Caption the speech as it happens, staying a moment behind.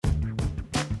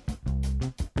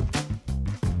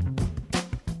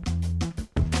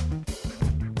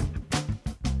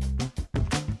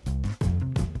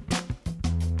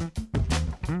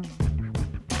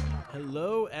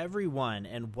everyone,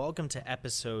 and welcome to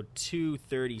episode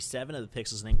 237 of the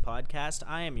Pixels and Ink podcast.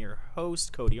 I am your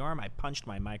host, Cody Orm. I punched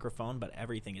my microphone, but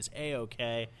everything is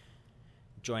A-OK.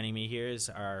 Joining me here is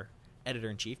our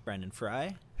editor-in-chief, Brendan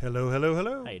Fry. Hello, hello,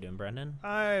 hello. How you doing, Brendan?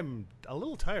 I'm a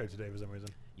little tired today for some reason.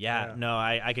 Yeah. No,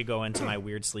 I could go into my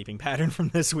weird sleeping pattern from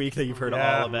this week that you've heard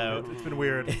all about. It's been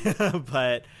weird.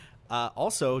 But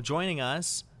also joining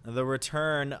us, the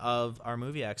return of our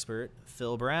movie expert,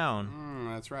 Phil Brown.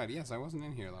 That's right. Yes, I wasn't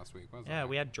in here last week, was I? Yeah,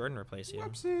 we had Jordan replace you.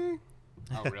 Whoopsie.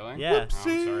 Oh, really? Yeah. Oh, I'm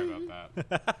sorry about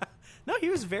that. No, he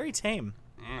was very tame.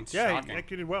 It's Yeah, shocking. he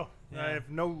actually did well. Yeah. I have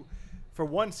no... For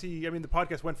once, the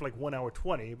podcast went for like 1 hour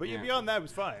 20, but Yeah. beyond that, it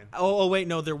was fine. Oh, wait,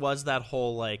 no, there was that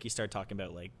whole, you start talking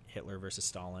about, Hitler versus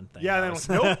Stalin thing. Yeah, and then I was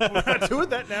like, nope, we're not doing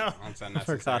that now. That's I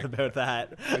unnecessary. forgot about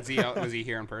that. Was he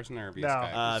here in person or via No.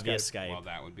 Skype? Via Skype. Skype. Well,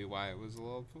 that would be why it was a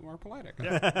little more poetic.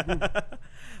 Yeah.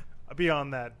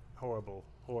 Beyond that horrible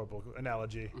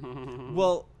analogy.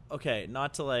 Well, okay,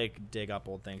 not to, dig up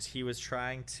old things. He was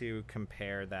trying to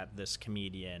compare that this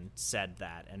comedian said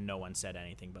that, and no one said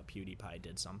anything, but PewDiePie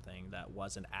did something that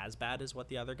wasn't as bad as what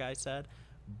the other guy said,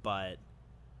 but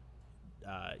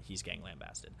he's getting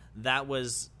lambasted. That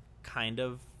was kind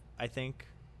of, I think,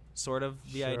 sort of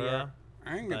the Sure. idea.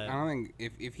 I But- don't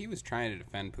think if he was trying to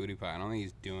defend PewDiePie, I don't think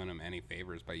he's doing him any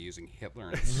favors by using Hitler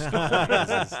and Stalin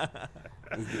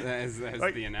as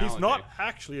Like, the analogy. he's not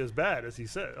actually as bad as he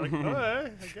said. Like, all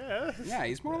right, I guess. Yeah,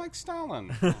 he's more like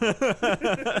Stalin.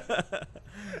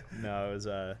 No, it was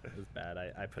bad.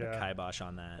 I put a kibosh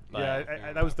on that. But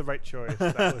Yeah, that was the right choice.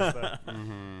 That was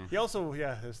the, He also,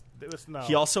 it was no.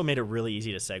 he also made it really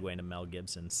easy to segue into Mel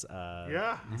Gibson's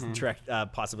Yeah.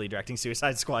 possibly directing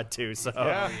Suicide Squad 2. So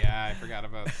Yeah. Oh, yeah, I forgot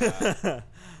about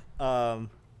that.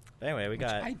 Anyway, we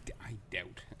got. I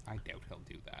doubt he'll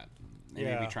do that. Maybe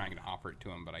Yeah. trying to offer it to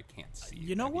him, but I can't see.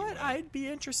 You know that he what? would. I'd be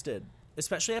interested,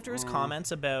 especially after his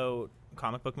comments about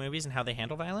comic book movies and how they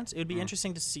handle violence. It would be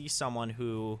interesting to see someone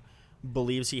who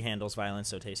believes he handles violence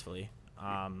so tastefully do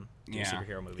a Yeah.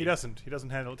 superhero movie. He doesn't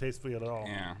handle it tastefully at all.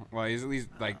 Yeah. Well, he's at least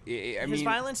I His mean,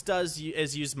 violence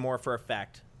is used more for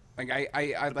effect.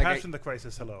 Passion of the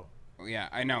Crisis, hello. Yeah,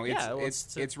 I know. It's Yeah, well,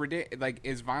 it's ridiculous.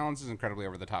 His violence is incredibly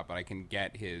over the top, but I can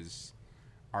get his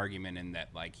argument in that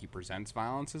he presents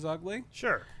violence as ugly,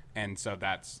 Sure. and so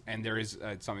there is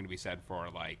something to be said for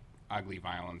ugly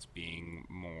violence being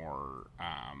more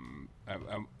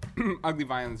ugly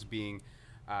violence being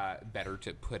better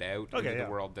to put out into the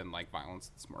world than violence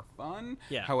that's more fun.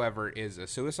 Yeah. However, is a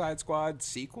Suicide Squad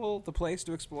sequel the place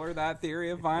to explore that theory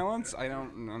of violence?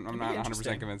 I'm not 100%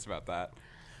 interesting. convinced about that.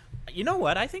 You know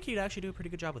what? I think he'd actually do a pretty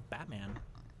good job with Batman,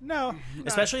 No.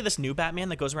 especially this new Batman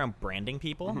that goes around branding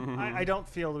people. I don't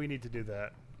feel we need to do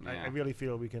that. Yeah. I really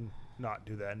feel we can not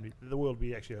do that, and the world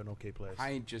be actually an okay place.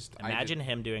 Imagine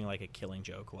him doing a Killing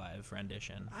Joke live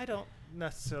rendition. I don't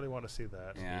necessarily want to see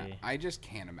that. Yeah, See. I just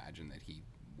can't imagine that he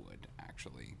would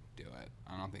actually do it.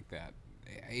 I don't think that.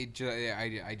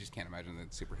 I just can't imagine that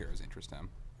superheroes interest him.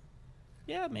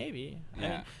 Yeah, maybe. I Yeah.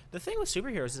 mean, the thing with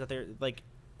superheroes is that they're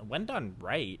when done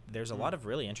right, there's a lot of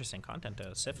really interesting content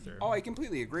to sift through. Oh, I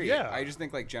completely agree. Yeah. I just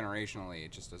think generationally,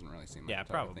 it just doesn't really seem like Yeah,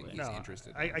 the type of thing probably. he's No,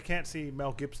 interested I in. can't see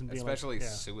Mel Gibson being Especially like,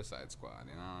 Suicide Squad.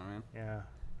 You know what I mean? yeah.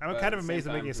 I'm But kind at of the amazed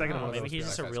same at making a time, second no, one. Maybe he's that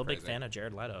just a guy's real big crazy. fan of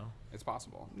Jared Leto. It's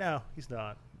possible. No, he's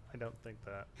not. I don't think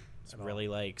that. It's at all. really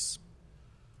likes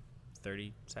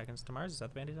 30 Seconds to Mars. Is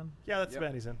that the band he's in? Yeah, that's Yep. the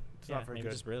band he's in. It's Yeah, not very maybe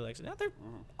good. just really likes it. No, they're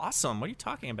awesome. What are you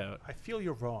talking about? I feel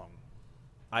you're wrong.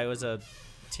 I was a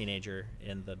teenager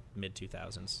in the mid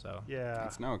 2000s, so Yeah.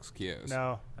 That's no excuse.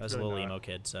 No. I was it's a really little not. emo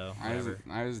kid. So I whatever.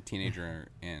 was a teenager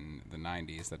in the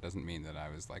 90s. That doesn't mean that I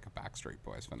was a Backstreet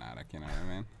Boys fanatic. You know what I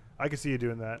mean? I could see you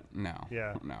doing that. No.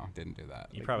 Yeah. No, didn't do that.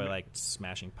 You probably liked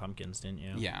Smashing Pumpkins, didn't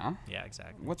you? Yeah. Yeah,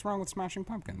 exactly. What's wrong with Smashing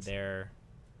Pumpkins? They're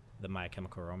the My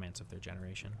Chemical Romance of their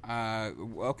generation.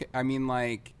 Okay. I mean,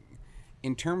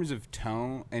 in terms of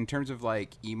tone, in terms of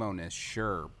emo-ness,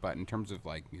 sure, but in terms of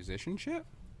musicianship,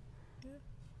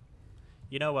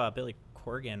 You know, Billy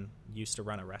Corgan used to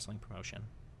run a wrestling promotion.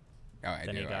 oh, I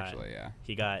Then do he got actually, yeah.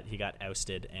 he got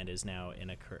ousted and is now in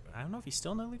I don't know if he's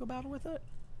still in a legal battle with it,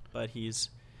 but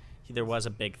there was a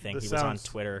big thing. This He was on sounds-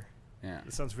 Twitter Yeah,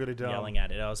 This sounds really dumb. yelling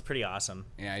at it. It was pretty awesome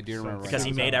yeah, I do So- remember because he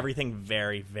when made that was everything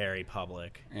very, very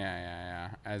public. on.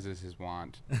 Yeah, as is his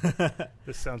wont.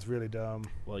 This sounds really dumb.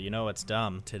 Well, you know what's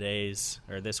dumb?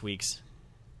 This week's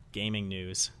gaming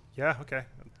news. Yeah, okay.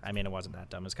 I mean, it wasn't that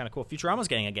dumb. It's kind of cool. Futurama's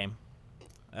getting a game.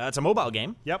 It's a mobile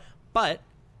game. Yep. But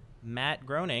Matt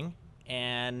Groening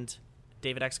and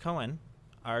David X. Cohen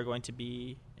are going to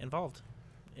be involved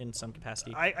in some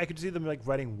capacity. I could see them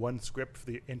writing one script for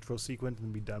the intro sequence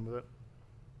and be done with it.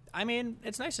 I mean,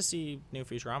 it's nice to see new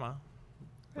Futurama.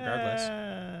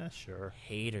 Regardless, Sure.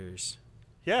 haters.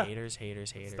 Yeah. Haters.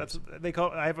 That's they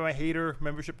call. I have my hater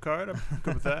membership card. I'm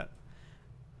good with that.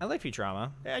 I like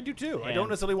Futurama. Yeah, I do too. I And- don't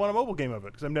necessarily want a mobile game of it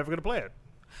because I'm never going to play it.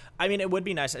 I mean, it would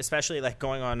be nice, especially like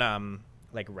going on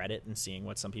like Reddit and seeing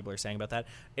what some people are saying about that.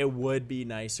 It would be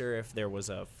nicer if there was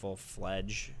a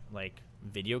full-fledged like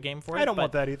video game for it. I don't but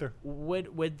want that either.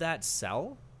 Would that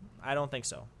sell? I don't think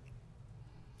so.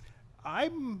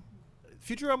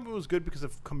 Futurama was good because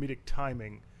of comedic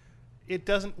timing. It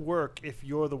doesn't work if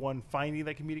you're the one finding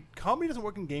that comedic. Comedy doesn't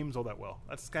work in games all that well.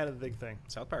 That's kind of the big thing.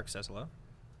 South Park says hello.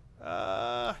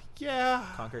 Yeah.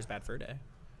 Conquer's Bad Fur Day.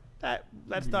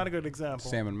 That's not a good example.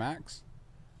 Sam and Max.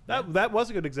 That was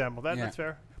a good example. Yeah. That's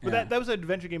fair. But Yeah. that was an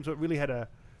adventure game, so it really had a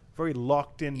very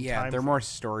locked in Yeah, time. they're more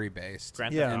story based.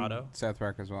 Grand Yeah. Theft And Auto. South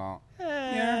Park as well.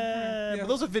 Yeah. Yeah. But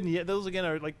those are vignette. Those again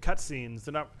are like cutscenes.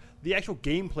 They're not. The actual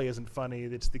gameplay isn't funny.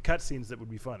 It's the cutscenes that would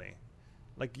be funny.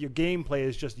 Like your gameplay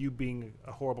is just you being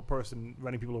a horrible person,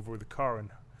 running people over with a car and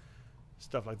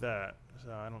stuff like that.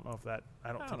 So I don't know if that.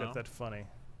 I don't think know. that's that funny.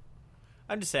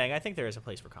 I'm just saying, I think there is a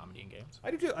place for comedy in games.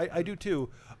 I do too. I do too.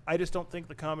 I just don't think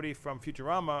the comedy from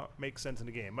Futurama makes sense in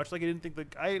the game. Much like I didn't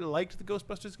think I liked the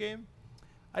Ghostbusters game.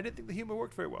 I didn't think the humor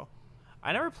worked very well.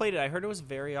 I never played it. I heard it was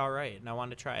very alright, and I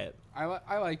wanted to try it. I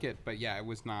like it, but yeah, it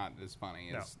was not as funny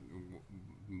No. as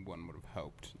one would have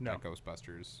hoped No. that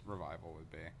Ghostbusters revival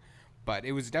would be. But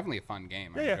it was definitely a fun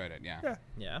game. I Yeah, enjoyed it. Yeah, Yeah,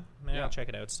 Yeah, maybe Yeah. I'll check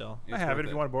it out still. It's I have worth it.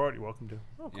 If you want to borrow it, you're welcome to.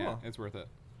 Oh, cool. Yeah, it's worth it.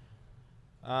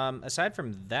 Aside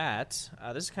from that,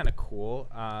 this is kind of cool.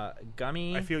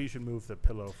 Gummy. I feel you should move the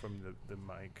pillow from the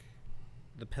mic.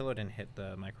 The pillow didn't hit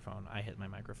the microphone. I hit my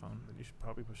microphone. Then you should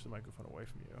probably push the microphone away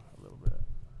from you a little bit.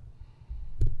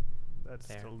 That's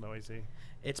There. still noisy.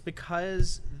 It's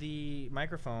because the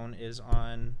microphone is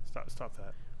on. Stop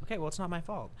that. Okay, well, it's not my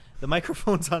fault. The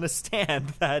microphone's on a stand.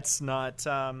 That's not.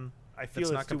 I That's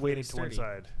feel not it's too completely weighted to one sturdy.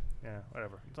 side. Yeah,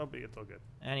 whatever. It's all good.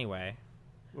 Anyway,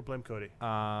 We'll blame Cody.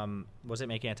 was it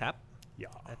making a tap? Yeah.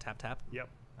 A tap? Yep.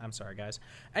 I'm sorry, guys.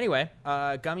 Anyway,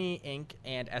 Gummy Inc.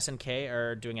 and SNK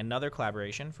are doing another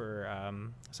collaboration for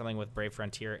something with Brave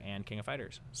Frontier and King of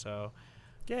Fighters. So,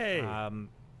 Yay.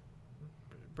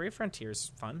 Brave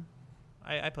Frontier's fun.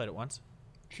 I played it once.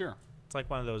 Sure. It's like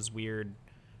one of those weird,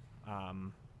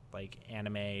 like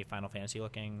anime Final Fantasy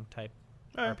looking type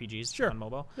RPGs sure. on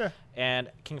mobile. Yeah. And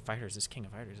King of Fighters is King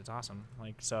of Fighters. It's awesome.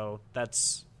 Like, so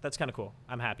that's kind of cool.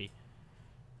 I'm happy.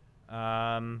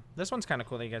 This one's kind of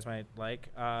cool that you guys might like.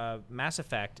 Mass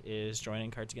Effect is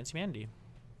joining Cards Against Humanity.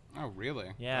 Oh,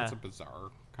 really? Yeah. That's a bizarre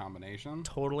combination.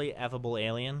 Totally Effable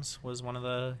Aliens was one of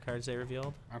the cards they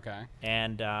revealed. Okay.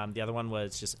 And the other one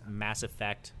was just Mass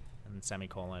Effect and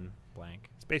semicolon blank.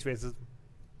 Space races.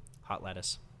 Hot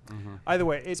lettuce. Either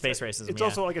way, it's Space racism, It's yeah.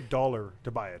 also like $1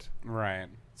 to buy it. Right.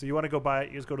 So you want to go buy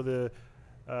it, you just go to the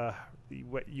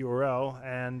URL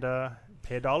and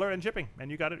pay $1 and shipping,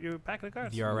 and you got it. Your pack of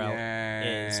cards. The URL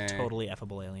Yay. is totally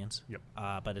Effable Aliens. Yep.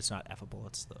 But it's not effable.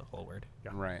 It's the whole word.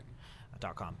 Yeah. Right.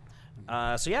 .com.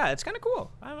 So yeah, it's kind of cool.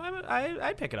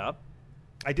 I'd pick it up.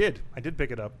 I did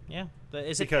pick it up. Yeah. But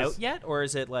is it Because- out yet, or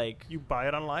is it like? You buy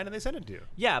it online and they send it to you.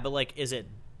 Yeah, but like, is it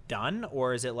done,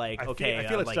 or is it like I feel- okay? I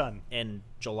feel it's like, done. In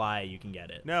July, you can get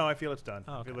it. No, I feel it's done.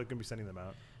 Oh, I okay. feel like going to be sending them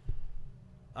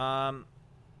out.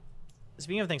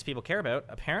 Speaking of things people care about,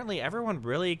 apparently everyone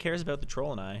really cares about the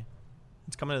Troll and I.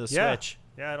 It's coming to the Yeah. Switch,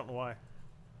 Yeah, I don't know why.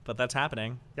 but that's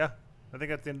happening. Yeah, I think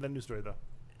that's the end of the news story, though.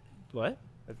 What?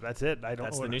 That's it. I don't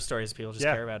That's know the what- news stories. People just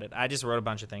Yeah. care about it. I just wrote a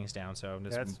bunch of things down, so I'm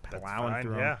just That's plowing fine,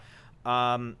 through yeah.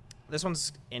 them. This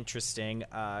one's interesting.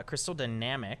 Crystal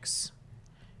Dynamics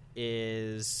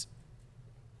is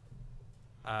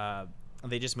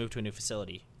they just moved to a new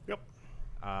facility Yep.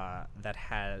 that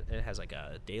has like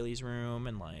a dailies room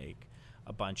and like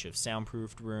a bunch of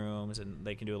soundproofed rooms, and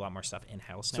they can do a lot more stuff in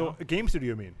house now. So a game studio,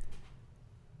 you mean?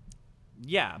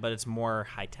 Yeah, but it's more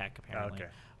high tech apparently.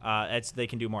 Okay. They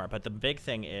can do more, but the big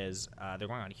thing is they're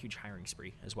going on a huge hiring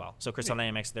spree as well. So Crystal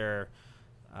Dynamics, they're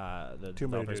the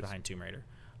Tomb Raider developers dudes. behind Tomb Raider.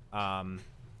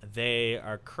 They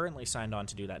are currently signed on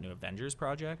to do that new Avengers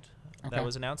project Okay. that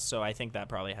was announced. So I think that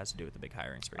probably has to do with the big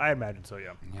hiring spree. I imagine so.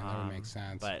 Yeah. Yeah, that would make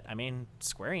sense. But I mean,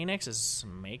 Square Enix is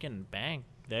making bank.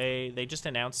 They just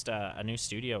announced a new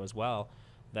studio as well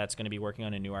that's going to be working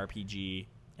on a new RPG,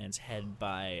 and it's headed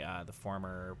by the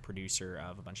former producer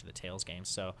of a bunch of the Tales games.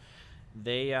 So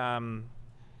they, I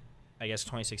guess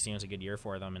 2016 was a good year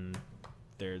for them, and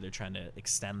they're trying to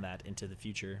extend that into the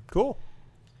future. Cool.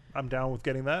 I'm down with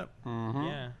getting that.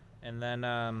 Yeah, and then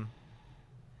on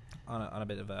a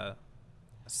bit of a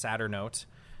sadder note,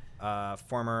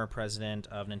 former president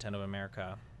of Nintendo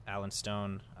America, Alan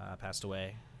Stone, passed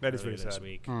away That is earlier very this sad.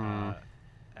 week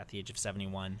at the age of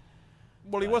 71.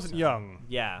 Well, he But, wasn't young.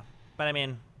 Yeah, but I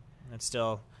mean, it's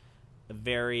still a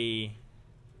very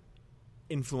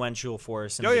influential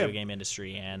force in the video game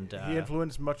industry, and He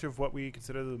influenced much of what we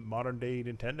consider the modern day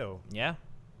Nintendo. yeah,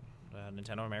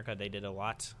 Nintendo America, they did a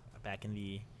lot back in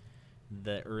the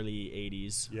early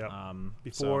 80s. Yeah,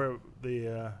 So-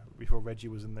 before Reggie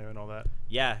was in there and all that.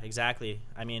 yeah, exactly.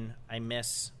 I mean, I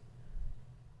miss.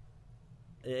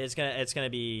 It's gonna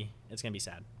be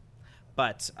sad,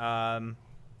 but now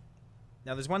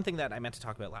there's one thing that I meant to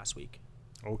talk about last week.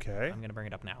 Okay, I'm gonna bring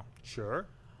it up now. sure.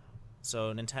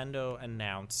 So Nintendo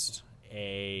announced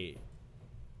I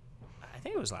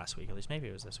think it was last week, at least maybe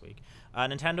it was this week.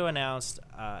 Nintendo announced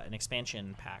an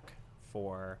expansion pack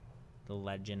for The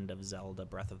Legend of Zelda: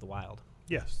 Breath of the Wild.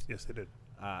 Yes, they did.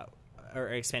 Or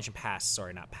expansion pass,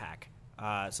 sorry, not pack.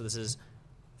 So this is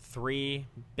 3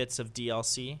 bits of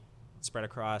DLC spread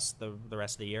across the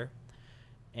rest of the year.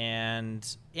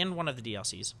 And in one of the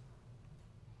DLCs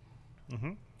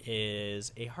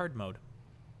is a hard mode.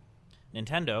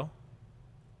 Nintendo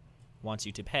wants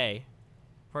you to pay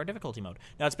for a difficulty mode.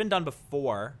 Now, it's been done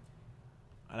before,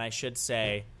 and I should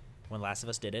say, when Last of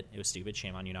Us did it, it was stupid.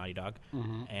 Shame on you, Naughty Dog.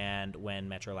 And when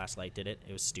Metro Last Light did it,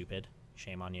 it was stupid.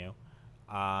 Shame on you.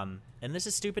 And this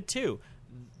is stupid, too.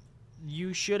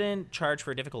 You shouldn't charge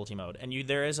for a difficulty mode. And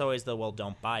there is always the, well,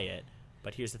 don't buy it.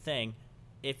 But here's the thing.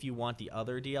 If you want the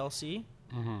other DLC,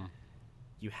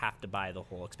 you have to buy the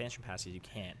whole expansion pass because you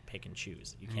can't pick and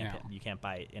choose. You can't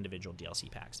buy individual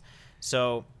DLC packs.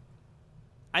 So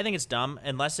I think it's dumb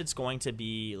unless it's going to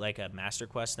be like a Master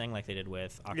Quest thing like they did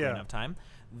with Ocarina of Time.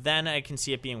 Then I can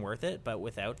see it being worth it. But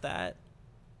without that,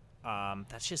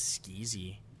 that's just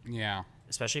skeezy. Yeah.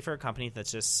 Especially for a company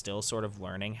that's just still sort of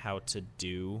learning how to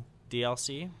do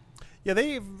DLC. Yeah,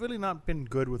 they've really not been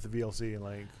good with the VLC.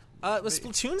 Like,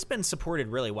 Splatoon's been supported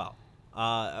really well.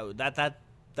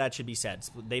 That should be said.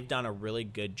 They've done a really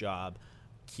good job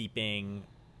keeping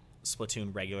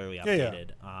Splatoon regularly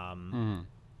updated. And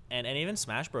even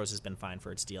Smash Bros has been fine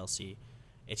for its DLC.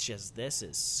 It's just this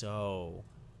is so.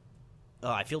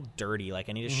 Oh, I feel dirty. Like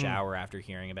I need a shower after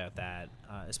hearing about that,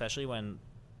 especially when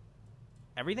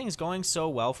everything's going so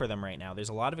well for them right now. There's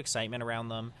a lot of excitement around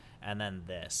them, and then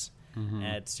this, and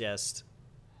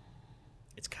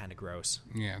it's kind of gross.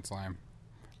 Yeah, it's lame.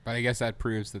 But I guess that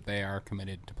proves that they are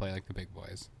committed to play like the big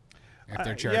boys. If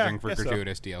they're charging for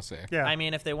gratuitous DLC. yeah, I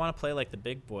mean, if they want to play like the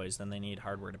big boys, then they need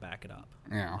hardware to back it up.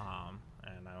 Yeah.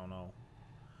 And I don't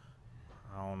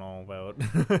know about.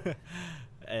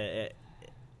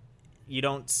 You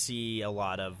don't see a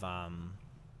lot of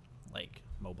like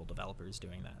mobile developers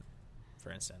doing that.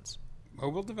 For instance,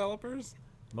 Mobile developers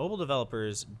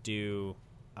do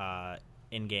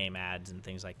in-game ads and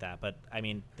things like that, but I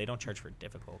mean, they don't charge for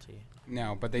difficulty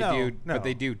No, but they No, do. no. But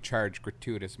they do charge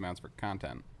gratuitous amounts for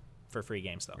content, for free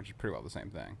games, though. which is pretty well the same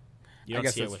thing. You I don't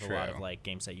guess see it that's with a lot of true. like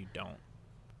games that you don't.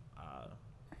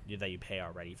 That you pay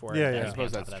already for. Yeah, and yeah. then I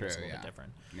suppose on top that's of that, it's true, a little yeah. bit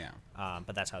different. Yeah.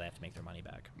 But that's how they have to make their money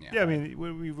back. yeah. I mean,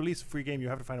 when we release a free game, you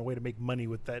have to find a way to make money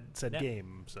with that said Yeah.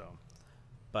 game. So,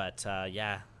 But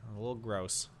yeah, a little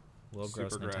gross. A little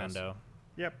gross, Super gross. Nintendo.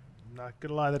 yep, not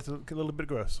gonna lie, that's a little bit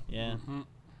gross. Yeah.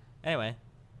 Anyway,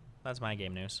 that's my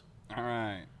game news. All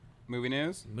right. Movie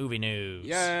news. Movie news.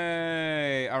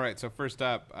 Yay! All right. So first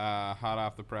up, hot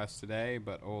off the press today,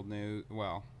 but old news.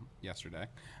 Well, yesterday,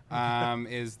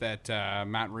 is that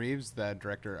Matt Reeves, the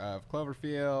director of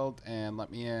Cloverfield and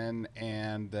Let Me In,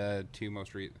 and the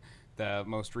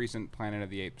most recent Planet of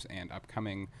the Apes and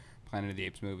upcoming Planet of the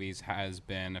Apes movies, has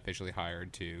been officially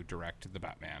hired to direct the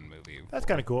Batman movie. That's for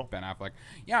kinda cool. Ben Affleck.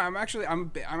 Yeah, I'm actually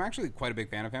quite a big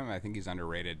fan of him. I think he's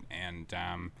underrated, and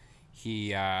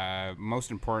he most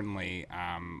importantly,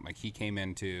 like he came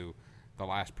into the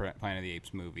last Planet of the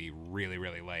Apes movie really,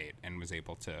 really late and was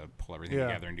able to pull everything Yeah.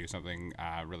 together and do something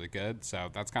really good. So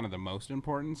that's kind of the most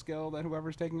important skill that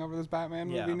whoever's taking over this Batman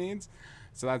movie Yeah. needs.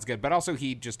 So that's good. But also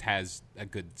he just has a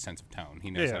good sense of tone.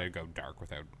 He knows Yeah. how to go dark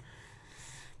without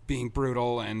being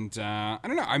brutal. And I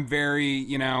don't know. I'm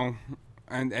very, and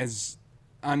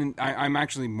I'm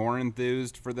actually more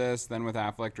enthused for this than with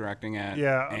Affleck directing it.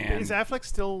 Yeah, And is Affleck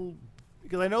still?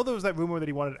 Because I know there was that rumor that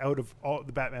he wanted out of all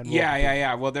the Batman. role.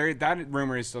 Yeah. Well, that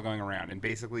rumor is still going around, and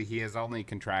basically he is only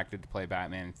contracted to play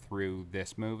Batman through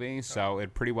this movie, so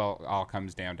it pretty well all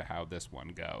comes down to how this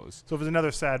one goes. So if it's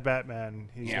another sad Batman,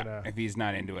 he's gonna. If he's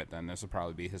not into it, then this will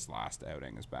probably be his last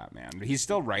outing as Batman. But he's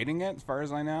still writing it, as far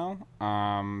as I know,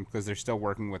 because they're still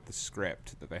working with the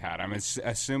script that they had. I'm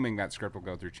assuming that script will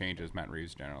go through changes. Matt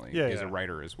Reeves generally is a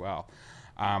writer as well,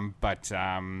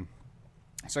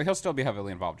 so he'll still be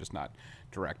heavily involved, just not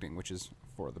directing, which is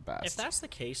for the best. If that's the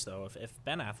case, though, if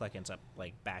Ben Affleck ends up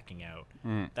like backing out,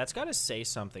 that's got to say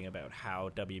something about how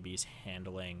WB's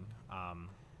handling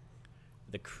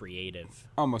the creative.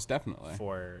 Oh, most definitely.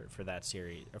 For that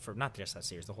series, for not just that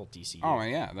series, the whole DCU. Oh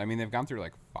yeah, I mean they've gone through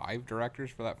like 5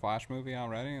 directors for that Flash movie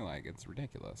already. Like it's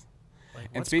ridiculous. Like,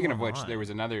 And what's speaking of going which, on? there was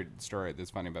another story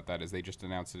that's funny about that. Is they just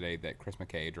announced today that Chris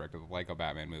McKay, director of the Lego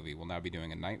Batman movie, will now be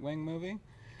doing a Nightwing movie.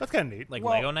 That's kind of neat. Like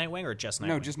Well- Lego Nightwing or just Nightwing?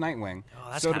 No, just Nightwing.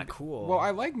 Oh, that's So kinda to- cool. Well,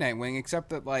 I like Nightwing, except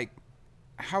that like,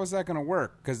 how is that going to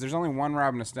work? Because there's only one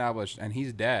Robin established, and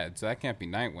he's dead, so that can't be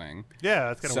Nightwing. Yeah,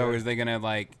 that's kind of So weird. is they going to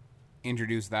like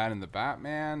introduce that in the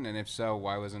Batman? And if so,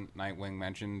 why wasn't Nightwing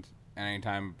mentioned any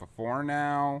time before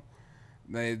now?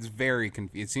 It's very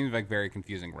it seems like very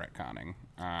confusing retconning.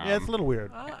 Yeah, it's a little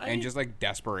weird. And just like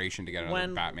desperation to get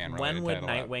another Batman related when would title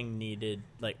out.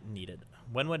 Nightwing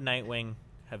when would Nightwing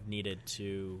have needed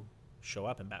to show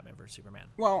up in Batman vs Superman?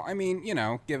 Well, I mean, you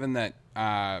know, given that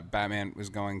Batman was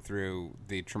going through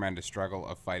the tremendous struggle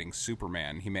of fighting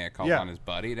Superman, he may have called Yeah. on his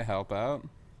buddy to help out.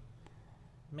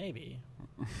 Maybe,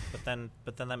 but then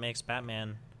that makes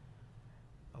Batman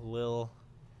a little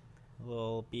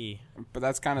B. But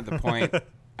that's kind of the point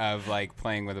of like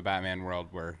playing with a Batman world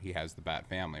where he has the Bat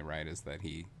family, right? Is that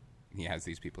he has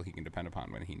these people he can depend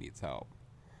upon when he needs help,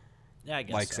 Yeah, I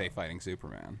guess. like so. say fighting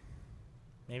Superman.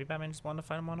 Maybe Batman just wanted to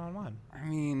fight him 1-on-1. I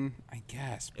mean, I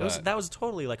guess, It was but that was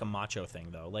totally like a macho thing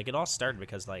though. Like it all started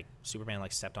because like Superman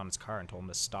like stepped on his car and told him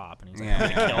to stop, and he's like, Yeah,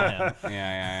 "I'm gonna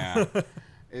kill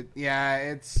him."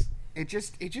 yeah. It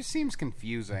just seems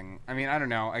confusing. I mean, I don't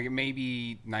know.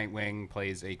 Maybe Nightwing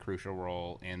plays a crucial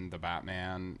role in the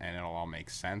Batman, and it'll all make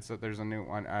sense that there's a new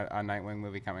one, a Nightwing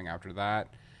movie coming after that.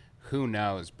 Who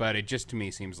knows? But it just to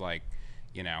me seems like,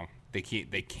 you know, they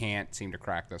can't seem to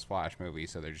crack this Flash movie,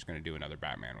 so they're just going to do another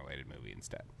Batman related movie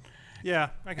instead. Yeah,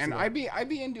 I can And see that. I'd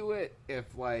be into it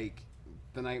if like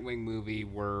the Nightwing movie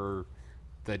were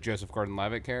the Joseph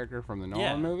Gordon-Levitt character from the Nolan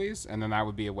Yeah. movies, and then that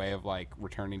would be a way of like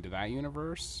returning to that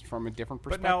universe from a different But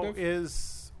perspective. now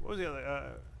what was the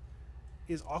other?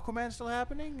 Is Aquaman still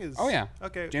happening? Oh yeah,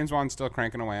 Okay. James Wan's still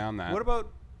cranking away on that. What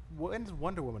about when's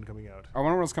Wonder Woman coming out? Oh,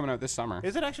 Wonder Woman's coming out this summer.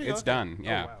 Is it actually? It's Okay. done. Oh,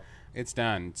 Yeah, wow. it's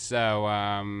done. So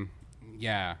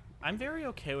yeah. I'm very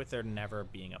okay with there never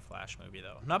being a Flash movie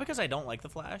though. Not because I don't like the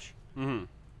Flash. Mm-hmm.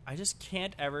 I just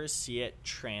can't ever see it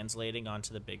translating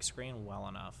onto the big screen well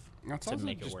enough It's to also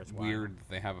make it just worthwhile. weird that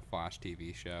they have a Flash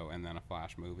TV show and then a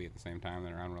Flash movie at the same time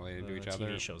that are unrelated to The each TV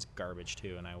other. show's garbage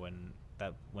too, and I wouldn't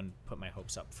put my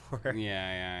hopes up for.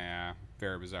 Yeah.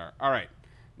 Very bizarre. All right.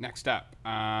 Next up.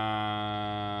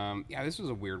 Yeah, this was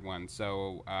a weird one.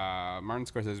 So, Martin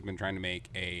Scorsese has been trying to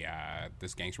make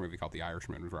this gangster movie called The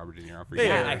Irishman with Robert De Niro for years.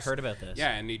 Yeah, I heard about this.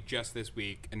 Yeah, and he just this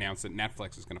week announced that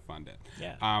Netflix is going to fund it.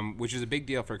 Yeah. Which is a big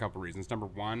deal for a couple reasons. Number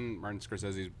one, Martin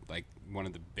Scorsese is like one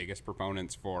of the biggest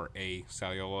proponents for A,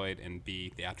 celluloid, and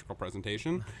B, theatrical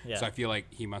presentation. Yeah. So I feel like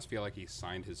he must feel like he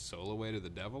signed his soul away to the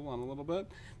devil on a little bit.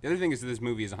 The other thing is that this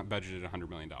movie is budgeted $100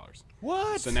 million.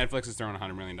 What? So Netflix is throwing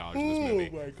 $100 million in this movie.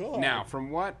 Oh my God. Now,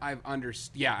 from what I've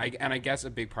understood, I guess a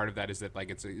big part of that is that like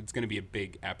it's going to be a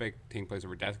big epic taking place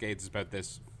over decades. It's about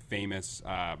this famous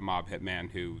mob hitman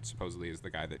who supposedly is the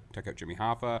guy that took out Jimmy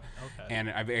Hoffa. Okay. And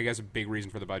I guess a big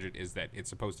reason for the budget is that it's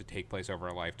supposed to take place over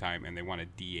a lifetime, and they want to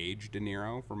de-age De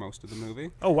Niro for most of the movie.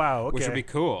 Oh wow. Okay. Which would be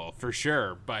cool for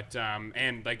sure, but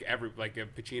and like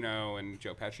Pacino and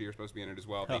Joe Pesci are supposed to be in it as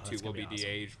well. They that's too will gonna be be awesome.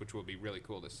 de-aged, which will be really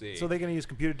cool to see. So they're going to use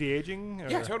computer de-aging? Or?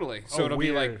 Yeah, totally. So Oh, it'll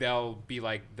be like weird. they'll be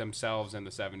like themselves in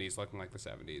the 70s, looking like the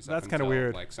 70s. That's kind kinda of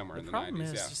weird. Like somewhere The in the problem 90s.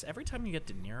 is Yeah. just every time you get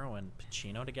De Niro and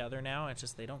Pacino together now, it's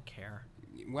just they don't care.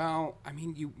 Well, I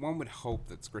mean, one would hope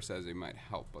that Scorsese might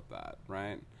help with that,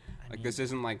 right? mean- This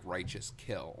isn't like Righteous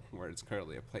Kill, where it's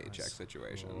clearly a paycheck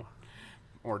situation. cool.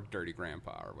 Or Dirty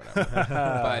Grandpa or whatever.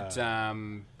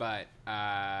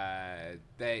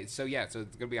 So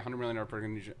it's gonna be $100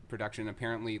 million production.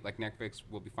 Apparently, like Netflix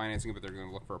will be financing it, but they're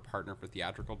gonna look for a partner for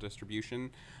theatrical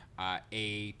distribution.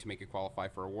 To make it qualify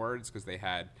for awards, because they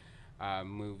had a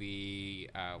movie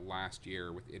last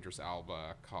year with Idris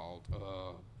Elba called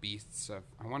Beasts of...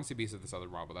 I want to say Beasts of the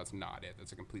Southern Wild, but that's not it.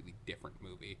 That's a completely different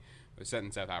movie. It was set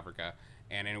in South Africa.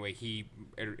 And anyway,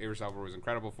 Idris Elba was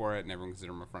incredible for it, and everyone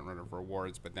considered him a frontrunner for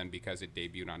awards. But then because it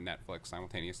debuted on Netflix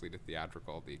simultaneously to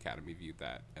theatrical, the Academy viewed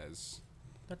that as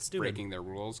That's stupid. breaking their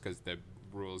rules, because the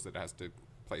rules that it has to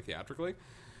play theatrically.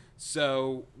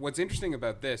 So what's interesting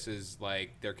about this is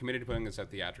like they're committed to putting this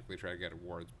out theatrically, try to get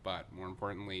awards, but more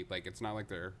importantly, like it's not like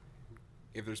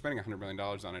if they're spending $100 million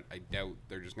on it, I doubt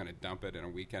they're just going to dump it in a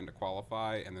weekend to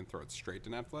qualify and then throw it straight to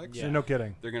Netflix. Yeah. No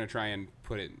kidding. They're going to try and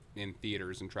put it in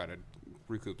theaters and try to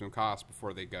recoup some costs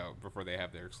before they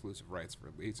have their exclusive rights for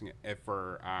releasing it,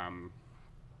 for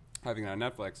having it on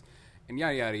Netflix, and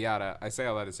yada yada yada. I say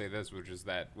all that to say this, which is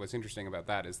that what's interesting about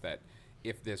that is that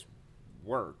if this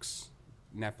works,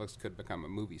 Netflix could become a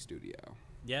movie studio.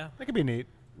 Yeah. That could be neat.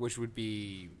 Which would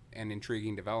be an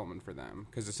intriguing development for them,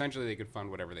 because essentially they could fund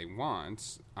whatever they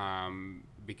want,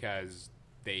 because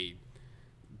they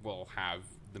will have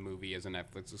the movie as a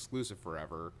Netflix exclusive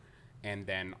forever, and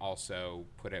then also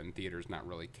put it in theaters, not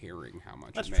really caring how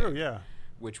much. That's it true. made, Yeah.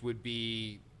 which would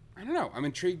be, I don't know. I'm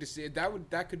intrigued to see it.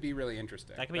 That could be really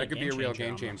interesting. That could be a a real game-changer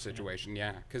game change almost, yeah. situation.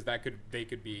 Yeah, because they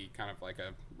could be kind of like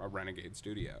a renegade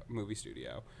movie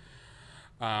studio.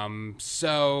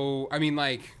 So I mean,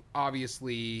 like,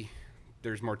 obviously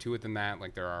there's more to it than that.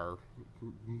 Like, there are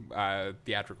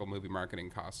theatrical movie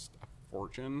marketing costs a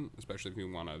fortune, especially if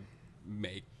you want to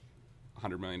make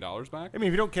 $100 million back. I mean,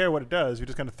 if you don't care what it does, you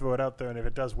just kind of throw it out there, and if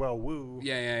it does well, woo.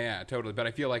 Yeah, totally. But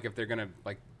I feel like if they're gonna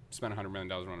like spend $100 million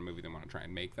on a movie, they want to try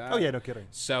and make that. Oh yeah, no kidding.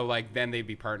 So like then they'd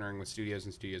be partnering with studios,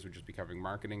 and studios would just be covering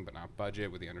marketing but not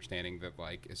budget, with the understanding that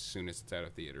like as soon as it's out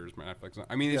of theaters, Netflix.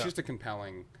 I mean, it's just a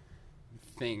compelling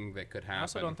thing that could happen. I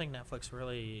also don't think Netflix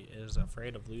really is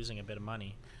afraid of losing a bit of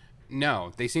money.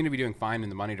 No, they seem to be doing fine in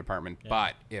the money department. Yeah.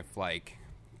 But if like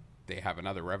they have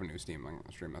another revenue stream,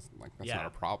 that's not a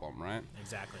problem, right?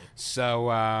 Exactly. So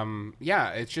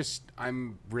yeah, it's just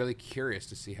I'm really curious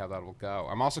to see how that will go.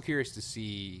 I'm also curious to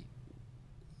see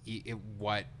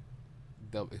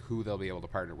who they'll be able to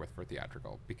partner with for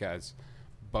theatrical, because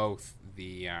both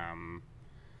the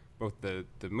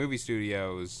movie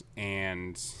studios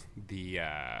and the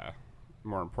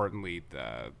more importantly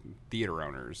the theater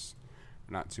owners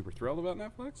are not super thrilled about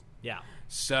Netflix. Yeah.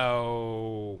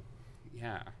 So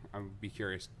yeah, I'd be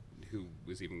curious who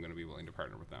was even going to be willing to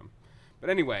partner with them. But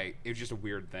anyway, it was just a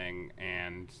weird thing,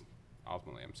 and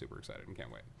ultimately I'm super excited and can't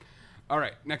wait. All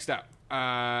right, next up,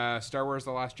 Star Wars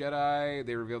The Last Jedi,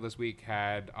 they revealed this week,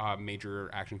 had major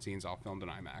action scenes all filmed in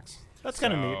IMAX. That's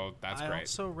kind of neat. That's I great.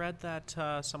 also read that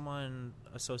someone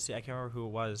associated, I can't remember who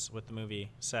it was with the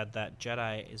movie, said that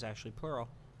Jedi is actually plural.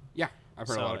 Yeah, I've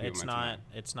heard a lot of people it's mention not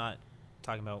that. it's not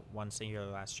talking about one singular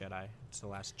Last Jedi. It's the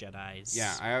Last Jedis.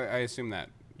 Yeah, I assume that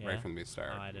Yeah? right from the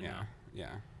start. Oh, I didn't yeah, know. Yeah.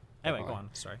 Anyway, definitely. go on.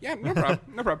 Sorry. Yeah, no problem.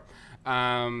 No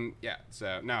problem. Yeah,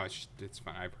 so no, it's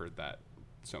fine. I've heard that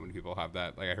so many people have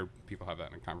that. Like, I heard people have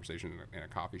that in a conversation in a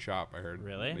coffee shop. I heard.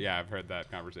 Really? Yeah, I've heard that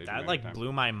conversation. That many like times.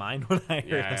 blew my mind when I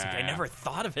heard it. I was like, I Yeah. never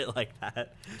thought of it like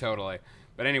that. Totally.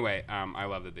 But anyway, I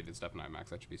love that they did stuff in IMAX.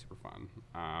 That should be super fun.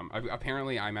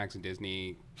 Apparently, IMAX and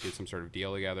Disney did some sort of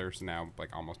deal together, so now like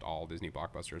almost all Disney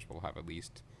blockbusters will have at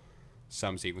least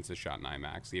some sequences shot in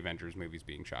IMAX. The Avengers movies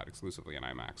being shot exclusively in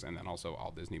IMAX, and then also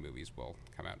all Disney movies will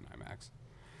come out in IMAX.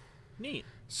 Neat.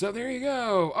 So there you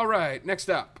go. All right, next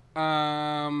up,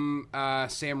 Sam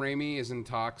Raimi is in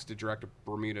talks to direct a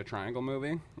Bermuda Triangle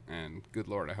movie, and good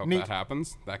lord, I hope Neat. that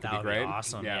happens. That could That be would be great.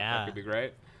 awesome, that yeah. could be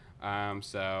great.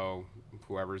 So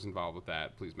whoever's involved with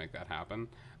that, please make that happen.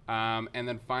 And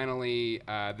then finally,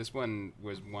 this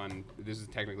is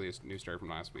technically a news story from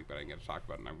last week, but I didn't get to talk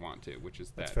about it, and I want to, which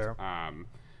is That's that fair.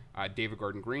 David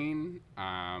Gordon Green,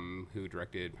 who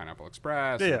directed Pineapple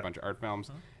Express Yeah, and yeah. a bunch of art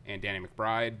films, and Danny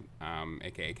McBride,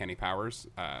 a.k.a. Kenny Powers.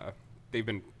 They've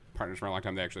been partners for a long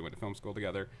time. They actually went to film school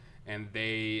together, and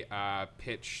they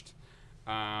pitched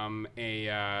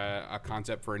a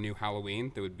concept for a new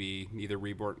Halloween that would be neither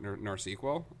reboot nor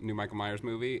sequel, new Michael Myers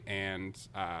movie, and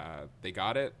they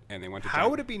got it, and they went to How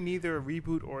would it be neither a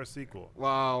reboot or a sequel?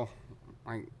 Well,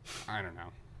 I don't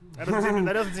know. That doesn't seem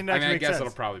to I actually mean, I make guess sense.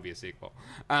 it'll probably be a sequel,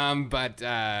 but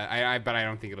I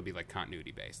don't think it'll be like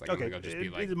continuity based. Like, I Okay, think it'll just be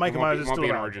like Michael Myers is won't still be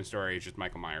an around. origin story. It's just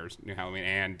Michael Myers, new Halloween,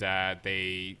 and they're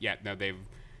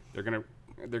gonna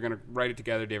write it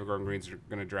together. David Gordon Green's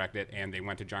gonna direct it, and they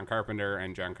went to John Carpenter,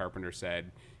 and John Carpenter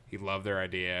said he loved their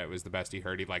idea. It was the best he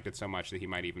heard. He liked it so much that he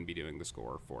might even be doing the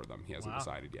score for them. He hasn't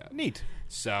decided yet. Neat.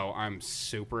 So I'm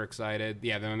super excited.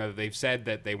 Yeah, they've said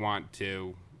that they want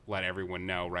to let everyone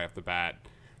know right off the bat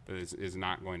that this is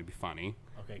not going to be funny.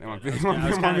 Okay, They want, good. they want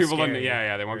people to know. scared.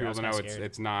 Yeah, they want I people was to know kinda scared.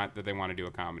 it's not that they want to do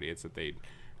a comedy. It's that they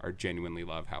are genuinely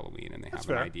love Halloween and they That's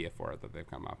have an fair. idea for it that they've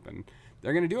come up and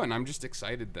they're going to do it. And I'm just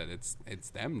excited that it's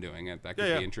them doing it. That could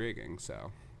Yeah, be yeah. intriguing.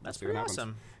 So That's we'll see what pretty happens.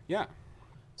 awesome. Yeah,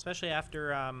 Especially after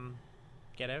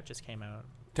Get Out just came out.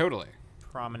 totally,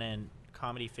 Prominent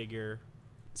comedy figure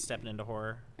stepping into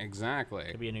horror. exactly.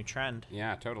 Could be a new trend.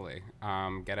 Yeah, totally.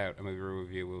 Get Out, a movie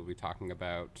review we'll be talking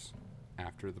about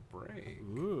after the break.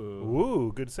 Ooh.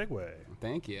 Ooh, good segue.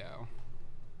 Thank you.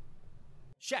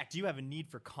 Shaq, do you have a need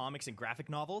for comics and graphic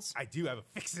novels? I do have a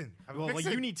fixin'. Well, what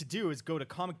you need to do is go to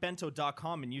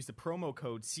comicbento.com and use the promo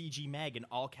code CGMAG in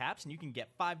all caps, and you can get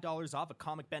 $5 off a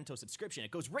Comic Bento subscription. It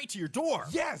goes right to your door.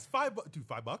 Yes, $5.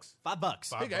 $5?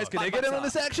 $5. Hey, Guys, can I get in on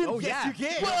this action? Oh, Yes, yeah. you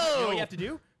can. You know Whoa! what you have to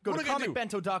do? Go What to am I gonna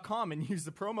do? comicbento.com and use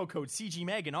the promo code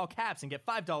CGMAG in all caps and get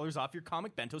 $5 off your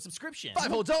Comic Bento subscription. $5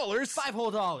 whole dollars. $5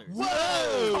 whole dollars.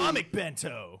 Whoa! Comic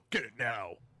Bento. Get it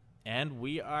now. And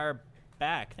we are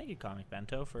back. Thank you, Comic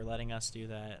Bento, for letting us do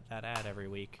that ad every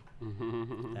week.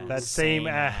 That same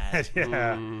ad.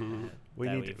 Yeah. We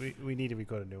That need we need to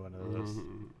record a new one of those.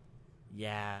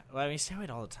 Yeah. Well, we say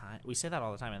it all the time. We say that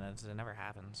all the time, and it never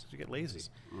happens. You get lazy.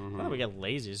 Why do we get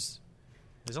lazy?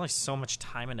 There's only so much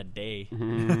time in a day.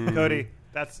 Cody,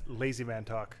 that's lazy man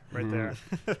talk right there.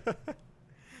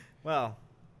 Well,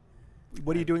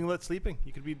 What are you doing while sleeping?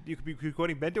 You could be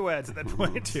recording bento ads at that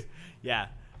point. yeah,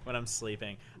 when I'm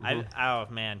sleeping. Oh,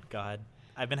 man, God.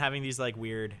 I've been having these, like,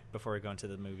 weird, before we go into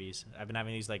the movies, I've been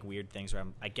having these, like, weird things where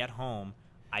I get home,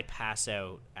 I pass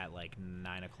out at, like,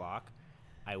 9 o'clock.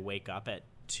 I wake up at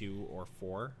 2 or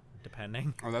 4,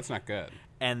 depending. Oh, that's not good.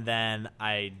 And then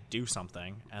I do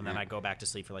something, and then I go back to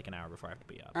sleep for, like, an hour before I have to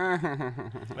be up.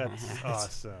 That's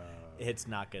awesome. It's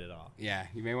not good at all. Yeah,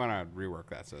 you may want to rework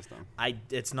that system.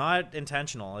 It's not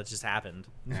intentional. It just happened.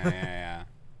 Yeah.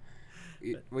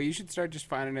 Well, you should start just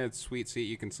finding a sweet seat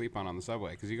you can sleep on the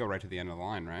subway, because you go right to the end of the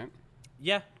line, right?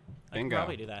 Yeah, I Bingo. can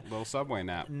probably do that. Little subway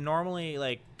nap. Normally,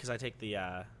 like, because I take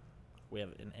the we have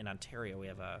in Ontario we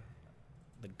have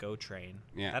the GO train.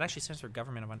 Yeah. That actually stands for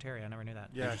Government of Ontario. I never knew that.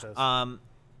 Yeah, it does.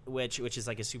 Which is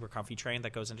like a super comfy train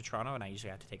that goes into Toronto, and I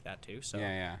usually have to take that too. So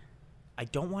Yeah. I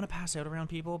don't want to pass out around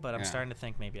people, but I'm Yeah. starting to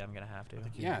think maybe I'm gonna have to.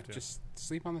 Yeah, have to. just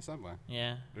sleep on the subway.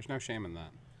 Yeah. There's no shame in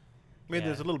that. I mean, yeah.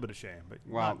 there's a little bit of shame, but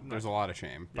Well, not- there's a lot of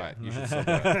shame, Yeah. but you should still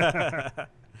do it.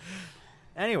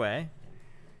 Anyway,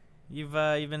 you've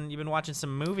been watching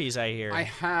some movies, I hear. I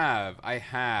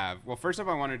have. Well, first off,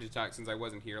 I wanted to talk, since I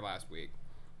wasn't here last week,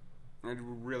 I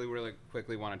really, really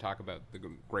quickly want to talk about the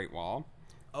Great Wall.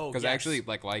 Oh, Because I yes. actually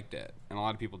liked it, and a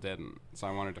lot of people didn't, so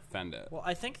I wanted to defend it. Well,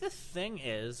 I think the thing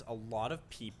is, a lot of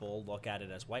people look at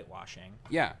it as whitewashing.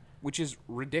 Yeah, which is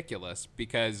ridiculous,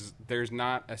 because there's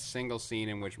not a single scene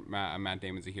in which Matt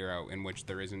Damon's a hero in which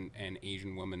there isn't an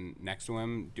Asian woman next to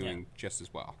him doing Yeah. just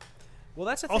as well. Well,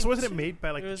 that's the Also, thing, wasn't it too. made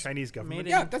by like It the was Chinese government? made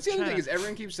Yeah, in that's the other China. thing, is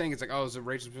everyone keeps saying it's like, oh, it's a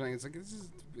racist thing. It's like, it's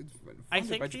funded I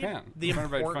think by the- Japan. the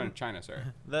Funded by important- China, sorry.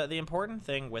 The important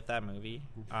thing with that movie,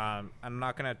 I'm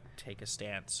not gonna take a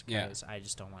stance Yeah. because I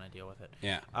just don't want to deal with it.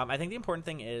 Yeah. I think the important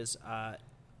thing is,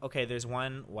 okay, there's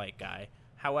one white guy.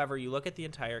 However, you look at the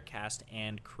entire cast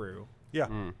and crew;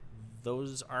 Yeah.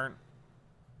 those aren't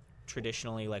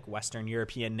traditionally like Western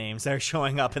European names that are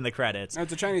showing up in the credits. No,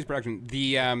 it's a Chinese production.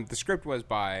 The script was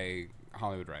by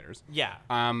Hollywood writers. Yeah.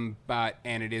 But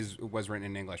it was written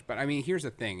in English. But I mean, here's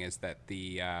the thing: is that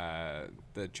the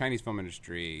Chinese film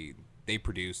industry, they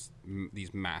produce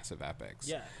these massive epics.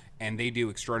 Yeah. And they do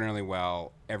extraordinarily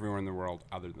well everywhere in the world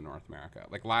other than North America.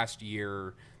 Like last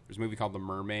year, there's a movie called The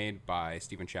Mermaid by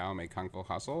Stephen Chow, made Kung Fu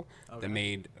Hustle, that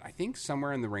made, I think,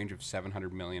 somewhere in the range of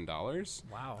 $700 million.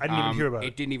 Wow. I didn't even hear about It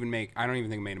it. didn't even make. I don't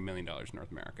even think it made $1 million in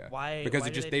North America. Why- Because why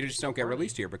it do just they they do just so don't get poorly?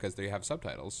 released here because they have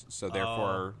subtitles. So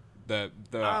therefore, the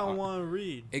I don't want to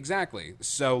read. exactly.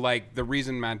 So like the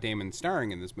reason Matt Damon's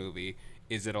starring in this movie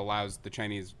is it allows the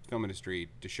Chinese film industry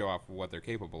to show off what they're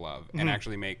capable of and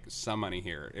actually make some money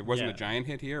here. It wasn't Yeah. a giant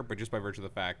hit here, but just by virtue of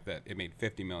the fact that it made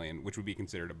 $50 million, which would be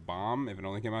considered a bomb if it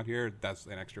only came out here, that's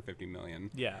an extra $50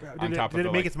 million. Yeah. On top of Did the,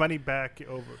 it make like- its money back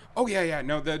over? Oh yeah.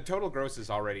 No, the total gross is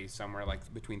already somewhere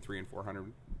like between 300 and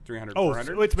 400. Oh,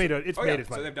 400. so it's made Oh, its yeah, money.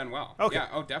 so they've done well. Okay. Yeah,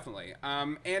 oh, definitely.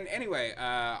 And anyway,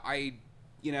 it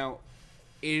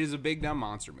is a big dumb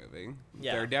monster movie.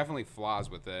 Yeah. There are definitely flaws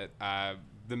with it.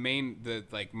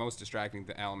 The most distracting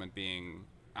element being,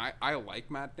 I like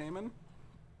Matt Damon.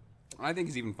 I think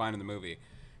he's even fine in the movie,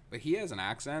 but he has an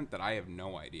accent that I have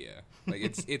no idea. Like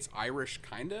it's Irish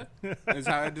kinda is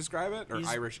how I describe it, or He's-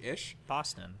 Irish-ish.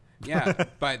 Boston. Yeah,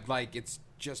 but like it's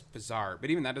just bizarre. But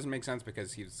even that doesn't make sense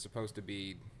because he's supposed to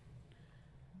be.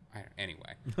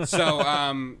 Anyway, so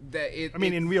I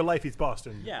mean, in real life, he's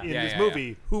Boston. Yeah. In Yeah, this yeah,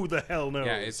 movie, who the hell knows?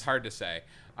 yeah, it's hard to say.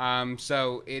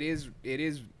 So it is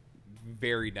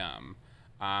very dumb,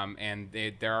 and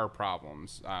there are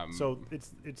problems. So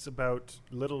it's about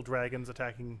little dragons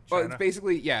attacking well, China. it's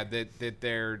basically that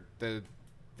they're the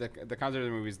concept of the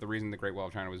movie is the reason the Great Wall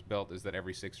of China was built is that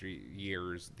every 60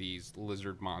 years these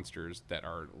lizard monsters that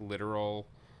are literal,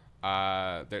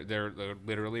 they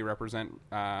literally represent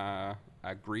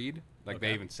greed Like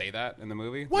they even say that in the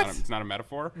movie. What? It's not a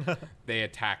metaphor. They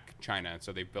attack China,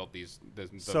 so they built the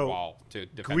So, wall to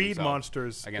defend greed themselves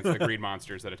monsters. against the greed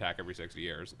monsters that attack every 60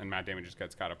 years. And Matt Damon just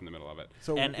gets caught up in the middle of it.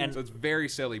 So, And So it's very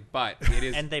silly, but it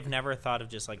is. and they've never thought of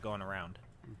just like going around.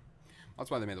 That's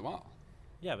why they made the wall.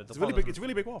 Yeah, but the it's really wall big. doesn't- It's a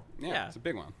really big wall. Yeah, Yeah. it's a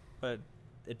big one. but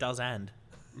it does end.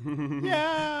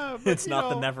 Yeah, but, It's not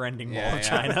the never-ending wall Yeah, of yeah.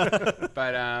 China.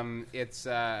 But it's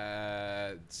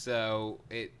so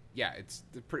it it's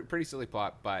a pretty silly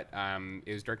plot, but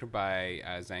it was directed by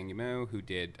Zhang Yimou, who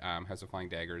did House of Flying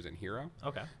Daggers and Hero.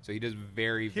 Okay. So he does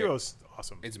very Hero's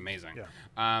awesome. It's amazing.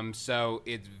 Yeah. So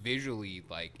it's visually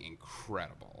like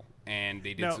incredible, and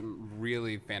they did Now- some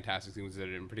really fantastic things with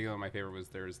it. In particular, my favorite was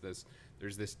there's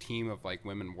this team of like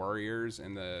women warriors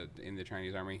in the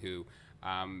Chinese army who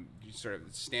sort of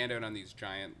stand out on these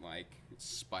giant like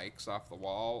spikes off the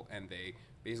wall, and they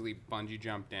basically bungee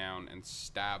jump down and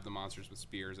stab the monsters with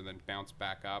spears, and then bounce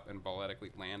back up and balletically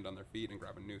land on their feet and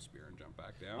grab a new spear and jump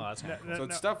back down. Oh, that's kinda cool. So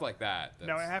it's stuff like that.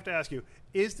 Now I have to ask you: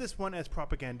 is this one as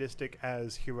propagandistic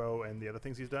as Hero and the other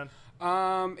things he's done?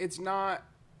 It's not.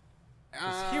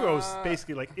 'Cause Hero's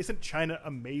basically like, isn't China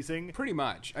amazing? Pretty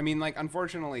much. I mean, like,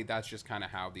 unfortunately, that's just kind of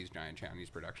how these giant Chinese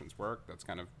productions work. That's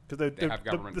kind of Because they have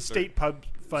government. the state pub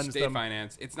funds state them.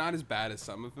 finance. It's not as bad as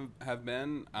some of them have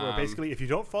been. Where basically, if you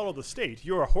don't follow the state,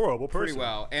 you're a horrible person. Pretty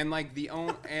well, and like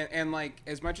and like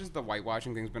as much as the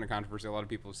whitewashing thing's been a controversy, a lot of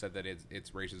people have said that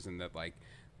it's racist and that like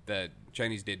the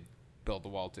Chinese did build the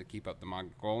wall to keep out the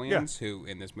Mongolians, who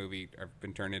in this movie have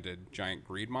been turned into giant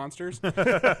greed monsters, which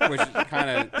kind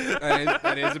of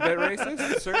that is a bit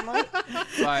racist, certainly.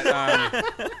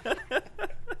 But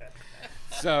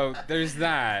so there's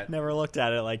that. Never looked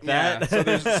at it like Yeah, that.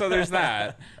 so there's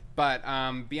that. But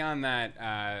beyond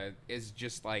that, is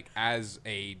just like as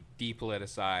a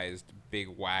depoliticized, big,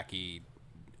 wacky,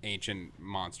 ancient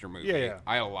monster movie. Yeah.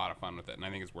 I had a lot of fun with it, and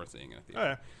I think it's worth seeing in a theater. Oh,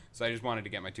 yeah. So I just wanted to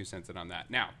get my 2 cents in on that.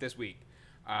 Now, this week,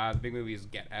 the big movie is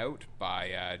Get Out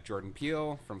by Jordan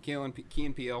Peele from Key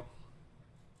and Peele.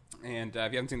 And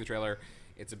if you haven't seen the trailer,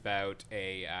 it's about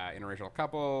a interracial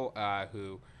couple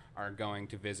who are going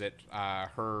to visit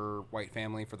her white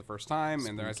family for the first time,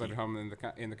 and they're isolated home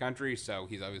in the country. So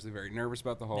he's obviously very nervous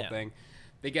about the whole thing.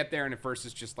 They get there, and at first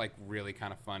it's just like really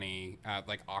kind of funny,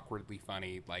 like awkwardly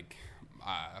funny, like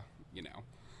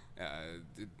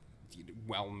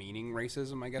well-meaning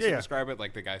racism, I guess to describe it.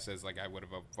 Like the guy says, like, I would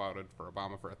have voted for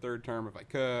Obama for a third term if I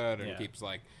could, and keeps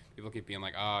like people keep being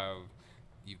like, oh,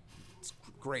 you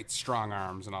great strong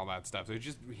arms and all that stuff. So it's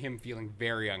just him feeling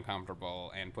very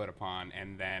uncomfortable and put upon.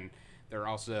 And then there are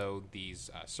also these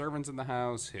servants in the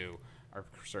house who are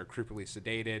sort of creepily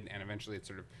sedated, and eventually it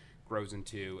sort of grows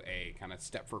into a kind of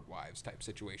Stepford Wives type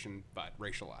situation, but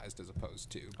racialized as opposed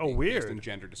to being weird. based in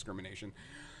gender discrimination.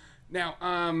 Now,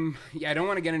 I don't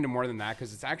want to get into more than that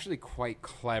because it's actually quite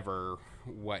clever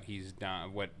what he's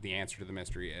done, what the answer to the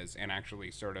mystery is, and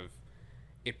actually sort of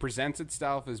it presents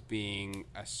itself as being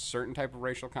a certain type of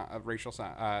racial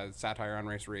satire on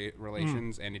race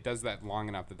relations, and it does that long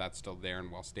enough that that's still there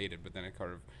and well stated. But then it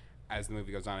kind of, as the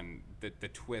movie goes on, the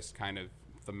twist kind of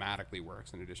thematically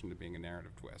works in addition to being a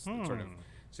narrative twist. It sort of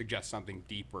suggests something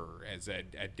deeper as a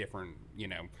different,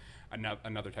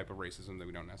 another type of racism that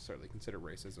we don't necessarily consider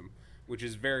racism, which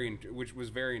was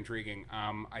very intriguing.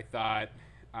 I thought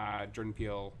Jordan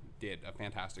Peele did a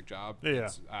fantastic job. Yeah.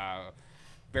 It's,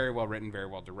 very well written, very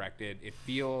well directed. It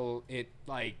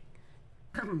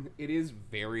is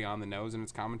very on the nose in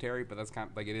its commentary, but that's kind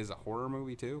of like it is a horror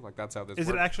movie too. Like that's how this Is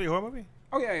works. it actually a horror movie?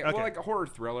 Oh yeah. Okay. Well, like a horror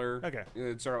thriller. Okay.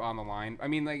 It's sort of on the line. I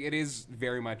mean, like it is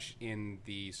very much in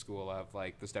the school of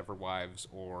like the Stepford Wives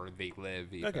or They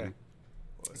Live. Even. Okay.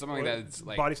 Something like that. It's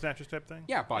like Body Snatchers type thing?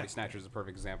 yeah, Body Snatchers is a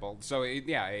perfect example. So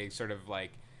a sort of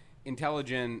like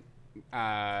intelligent,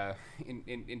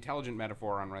 intelligent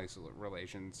metaphor on race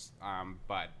relations,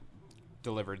 but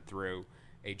delivered through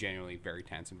a genuinely very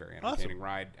tense and very entertaining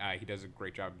ride. He does a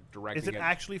great job directing Is it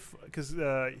actually because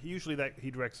usually that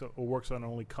he directs or works on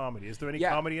only comedy? Is there any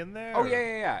comedy in there? Oh or?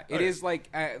 yeah. It Okay. is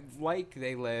like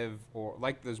They Live or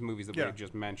like those movies that we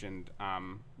just mentioned.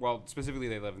 Well, specifically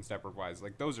They Live and Stepford Wives.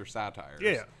 Like those are satires.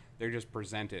 Yeah. They're just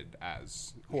presented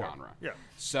as Horror. genre. Yeah.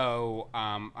 So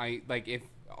I like if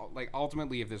like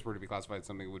ultimately if this were to be classified as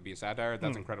something that would be a satire,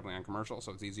 that's incredibly uncommercial.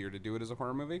 So it's easier to do it as a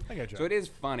horror movie. I gotcha. So it is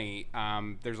funny.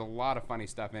 There's a lot of funny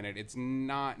stuff in it. It's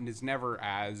never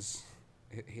as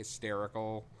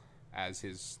hysterical as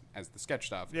the sketch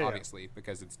stuff, Yeah. obviously,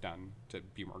 because it's done to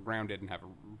be more grounded and have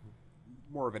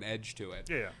more of an edge to it.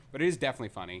 Yeah. But it is definitely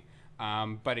funny.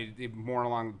 But it more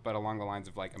along the lines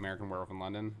of like American Werewolf in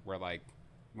London, where like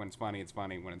when it's funny, it's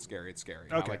funny. When it's scary, it's scary.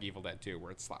 Not Okay. like Evil Dead 2,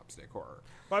 where it's slapstick horror.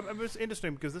 Well, it's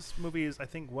interesting because this movie is, I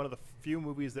think, one of the few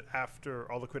movies that after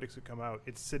all the critics have come out,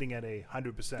 it's sitting at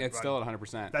 100%. It's still at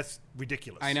 100%. That's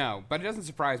ridiculous. I know, but it doesn't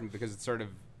surprise me because it's sort of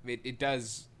it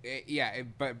does.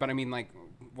 But I mean, like,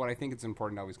 what I think it's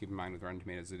important to always keep in mind with Rotten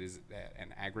Tomatoes, it is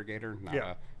an aggregator, not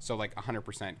Yeah. so like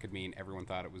 100% could mean everyone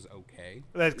thought it was okay.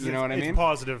 That's, You know what I it's mean?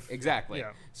 positive. Exactly.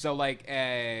 Yeah. So like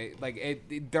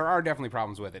there are definitely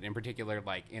problems with it. In particular,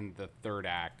 like in the third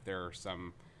act, there are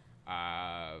some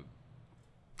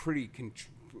pretty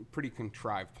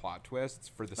contrived plot twists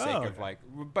for the sake of okay. like,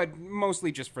 but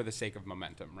mostly just for the sake of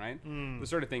momentum, right? The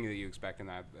sort of thing that you expect in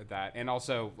that, and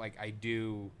also like I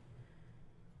do.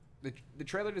 The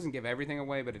trailer doesn't give everything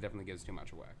away, but it definitely gives too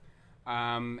much away,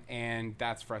 and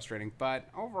that's frustrating. But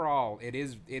overall, it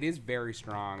is very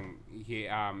strong.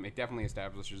 It definitely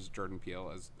establishes Jordan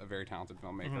Peele as a very talented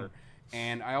filmmaker,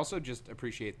 and I also just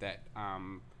appreciate that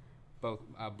both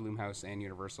Blumhouse and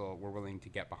Universal were willing to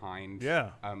get behind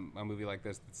a movie like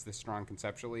this that's this strong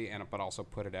conceptually, but also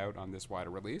put it out on this wide a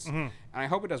release. And I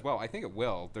hope it does well. I think it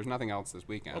will. There's nothing else this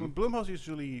weekend. Blumhouse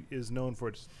usually is known for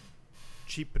its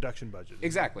cheap production budget.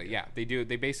 Exactly. Yeah, they do.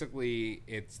 They basically,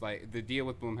 it's like the deal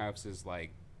with Blumhouse is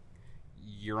like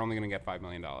you're only going to get $5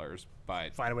 million,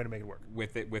 but Find a way to make it work.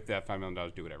 with that $5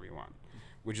 million, do whatever you want,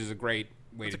 which is a great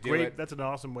way That's to a do it. That's an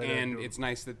awesome way. And to do it. it's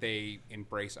nice that they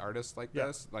embrace artists like Yeah.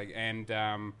 this, like and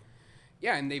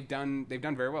they've done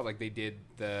very well. Like they did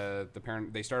the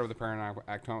parent. They started with the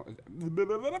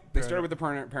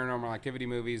paranormal activity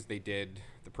movies. They did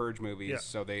the Purge movies. Yeah.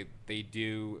 So they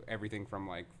do everything from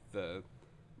like the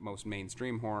most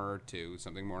mainstream horror to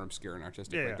something more obscure and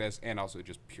artistic Yeah, like yeah. this, and also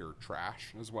just pure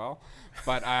trash as well.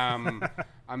 But I'm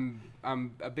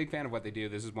a big fan of what they do.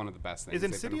 This is one of the best things. Is they've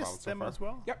been Insidious involved so them far. as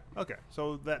well? Yep. Okay,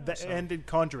 so that ended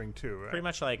Conjuring too, right? Pretty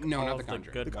much like No, all not of The the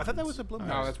Conjuring. good I thought that ones. was a Blumhouse.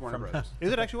 No, that's Warner Brothers.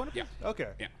 Is it actually one of Yeah. them? Okay.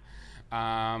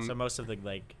 Yeah. So most of the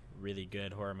like really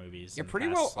good horror movies. Yeah, in the pretty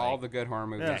past, well all like, the good horror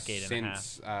movies decade and a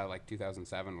since like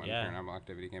 2007 when Yeah. Paranormal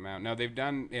Activity came out. No, they've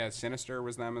done Sinister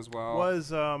was them as well.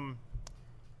 Was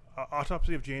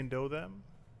Autopsy of Jane Doe them?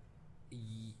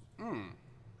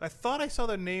 I thought I saw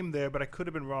their name there, but I could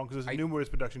have been wrong because there's numerous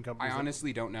production I companies.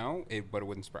 honestly don't know, but it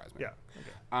wouldn't surprise me. Yeah.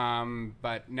 Okay.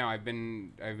 But no, I've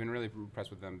been really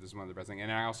impressed with them. This is one of the best things,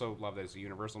 and I also love that it's a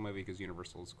Universal movie because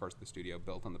Universal is, of course, the studio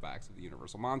built on the backs of the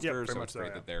Universal monsters. very So much it's so, great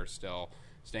yeah. that they're still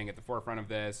staying at the forefront of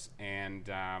this, and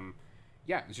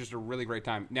it's just a really great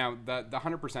time. Now, the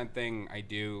 100% thing, I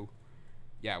do,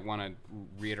 want to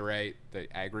reiterate the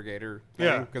aggregator thing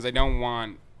Yeah. because I don't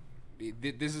want.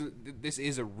 This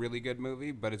is a really good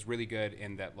movie, but it's really good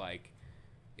in that like.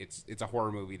 It's a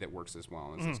horror movie that works as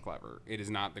well and is as clever. It is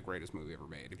not the greatest movie ever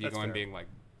made. If you That's go in fair. being like,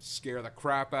 scare the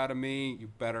crap out of me, you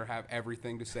better have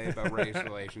everything to say about race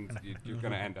relations. You're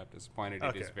going to end up disappointed.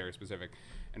 It is Okay. very specific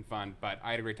and fun, but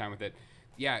I had a great time with it.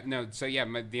 Yeah, no, so yeah,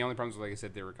 the only problems, like I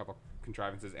said, there were a couple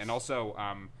contrivances. And also,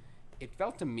 it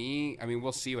felt to me, I mean,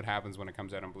 we'll see what happens when it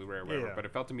comes out on Blu-ray or whatever, Yeah. but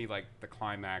it felt to me like the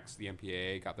climax the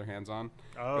MPAA got their hands on.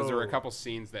 Because there were a Oh. couple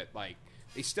scenes that, like,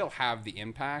 they still have the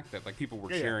impact that like people were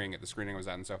Yeah, yeah. cheering at the screening I was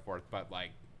at and so forth, but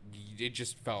like it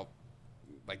just felt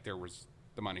like there was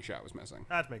the money shot was missing.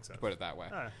 That makes sense. To put it that way.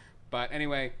 Ah. But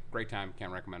anyway, great time.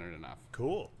 Can't recommend it enough.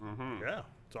 Cool. Yeah,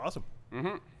 it's awesome.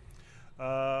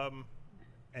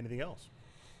 Anything else?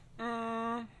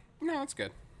 No, it's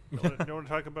good. You don't want to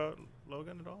talk about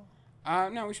Logan at all?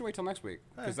 No, we should wait till next week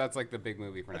because that's like the big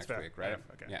movie for That's next fair. week, right?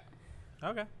 Yeah, okay. Yeah.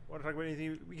 Okay. Want to talk about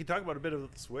anything? We can talk about a bit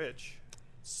of the Switch.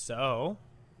 So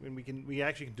I mean, we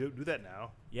actually can do that now.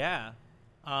 yeah,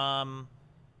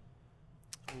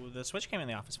 the Switch came in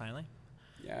the office finally.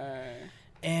 Yay.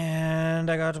 And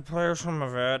I got to play some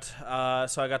of it.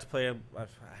 So I got to play. I'm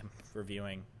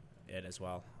reviewing it as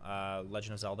well.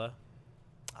 Legend of Zelda.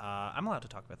 I'm allowed to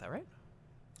talk about that, right?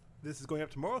 This is going up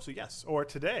tomorrow, so yes. Or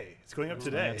today. It's going up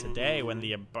today. Today, when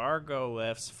the embargo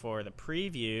lifts for the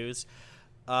previews.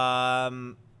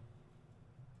 I'm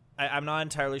not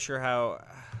entirely sure how,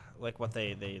 like, what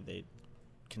they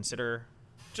consider.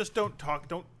 Just don't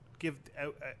give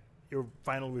out your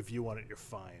final review on it. You're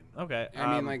fine. Okay.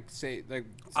 I mean, like, say, like,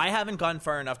 I haven't gone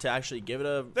far enough to actually give it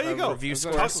a There you go. review That's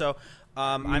what score, I- so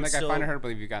I mean, I'm like, still. I find it hard to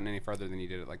believe you've gotten any further than you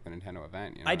did at like the Nintendo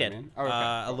event. You know I what did mean? Oh,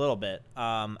 okay. a little bit.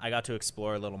 I got to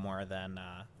explore a little more than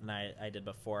I did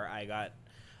before. I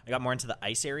got more into the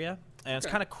ice area, and it's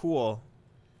Okay. kind of cool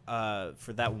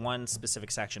for that one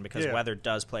specific section because Yeah. weather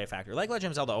does play a factor, like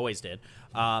Legend of Zelda always did.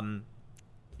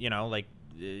 You know, like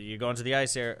you go into the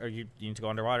ice area, or you need to go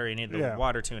underwater. You need the Yeah.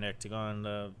 water tunic to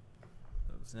go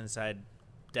inside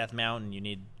Death Mountain. You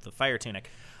need the fire tunic.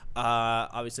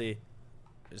 Obviously,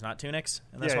 there's not tunics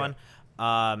in this Yeah, one.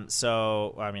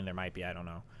 So I mean, there might be. I don't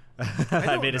know.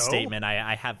 I made a statement.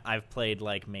 I've played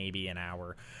like maybe an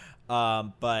hour.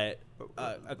 But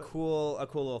a cool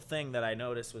little thing that I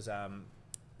noticed was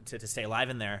to stay alive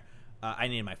in there. I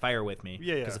needed my fire with me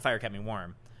because the fire kept me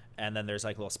warm. And then there's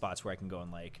like little spots where I can go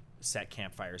and like set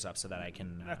campfires up so that I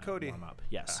can now, Cody, warm up.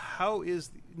 Yes. How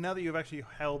is now that you've actually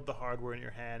held the hardware in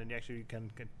your hand and you actually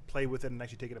can play with it and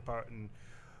actually take it apart and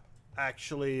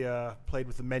actually played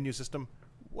with the menu system?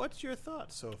 What's your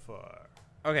thoughts so far?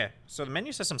 Okay, so the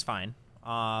menu system's fine.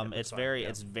 It's fine,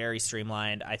 it's very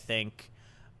streamlined. I think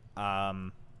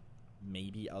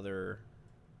maybe other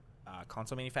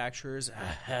console manufacturers,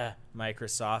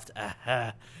 Microsoft,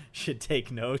 should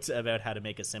take note about how to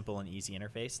make a simple and easy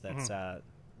interface that's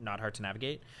not hard to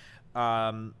navigate.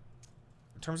 In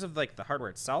terms of like the hardware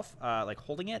itself, like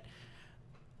holding it,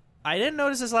 I didn't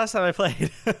notice this last time I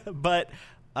played, but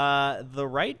the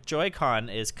right Joy-Con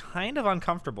is kind of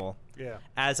uncomfortable. Yeah.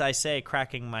 As I say,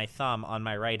 cracking my thumb on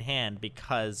my right hand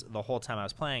because the whole time I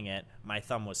was playing it, my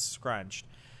thumb was scrunched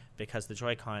because the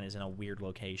Joy-Con is in a weird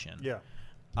location. Yeah.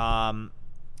 I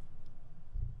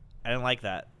didn't like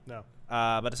that. No.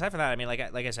 But aside from that, I mean, like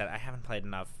I said, I haven't played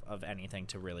enough of anything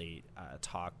to really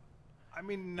talk I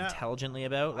mean, intelligently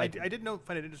about. Like, I did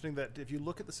find it interesting that if you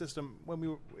look at the system, when we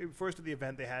were first at the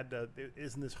event, they had it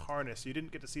is in this harness. You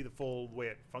didn't get to see the full way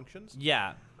it functions.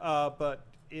 yeah. But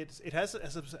it has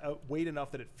a weight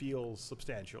enough that it feels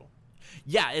substantial.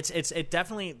 Yeah, it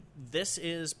definitely. This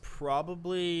is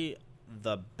probably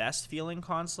the best feeling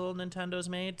console Nintendo's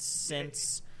made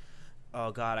since.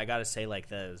 Oh God, I gotta say, like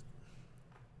the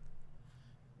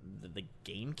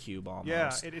GameCube almost.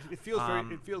 Yeah, it feels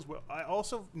it feels well. I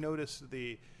also noticed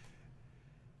it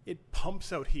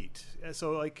pumps out heat.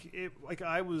 So like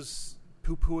I was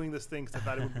poo-pooing this thing because I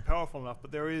thought it would be powerful enough,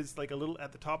 but there is like a little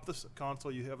at the top of the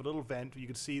console. You have a little vent. You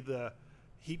can see the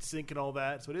heat sink and all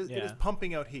that. So it is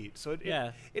pumping out heat. So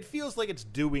it feels like it's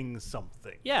doing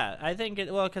something. Yeah, I think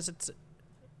because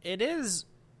it is.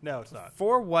 No, it's not.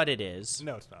 For what it is.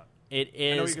 No, it's not. It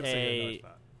is I know you're gonna say no, it's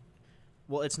not.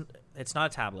 Well, it's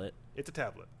not a tablet. It's a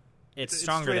tablet. It's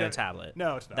stronger than a tablet.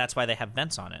 No, it's not. That's why they have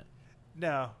vents on it.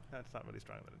 No, that's not really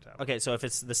stronger than a tablet. Okay, so if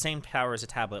it's the same power as a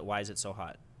tablet, why is it so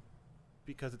hot?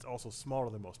 Because it's also smaller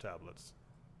than most tablets.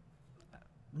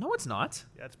 No, it's not.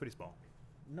 Yeah, it's pretty small.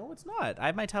 No, it's not. I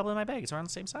have my tablet in my bag. It's around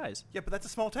the same size. Yeah, but that's a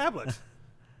small tablet.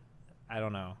 I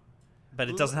don't know. But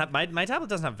it doesn't have... My tablet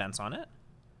doesn't have vents on it.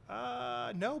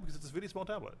 No, because it's a really small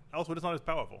tablet. Also, it's not as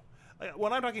powerful.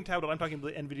 When I'm talking tablet, I'm talking the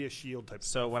NVIDIA Shield type.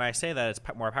 So when I say that it's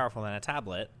more powerful than a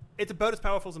tablet... It's about as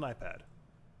powerful as an iPad.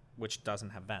 Which doesn't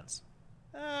have vents.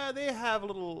 They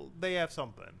have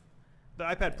something. The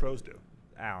iPad Pros do.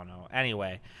 I don't know.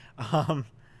 Anyway,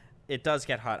 it does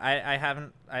get hot. I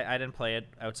didn't play it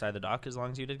outside the dock as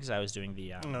long as you did because I was doing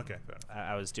the... okay, fair enough.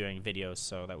 I was doing videos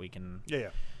so that we can... Yeah.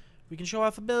 We can show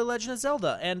off a bit of Legend of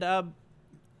Zelda. And,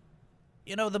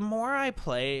 the more I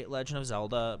play Legend of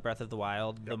Zelda Breath of the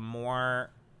Wild, the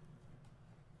more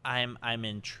I'm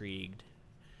intrigued.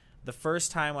 The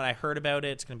first time when I heard about it,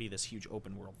 it's going to be this huge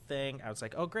open world thing. I was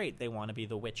like, oh, great, they want to be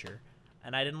The Witcher.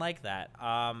 And I didn't like that.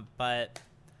 But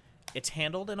it's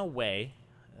handled in a way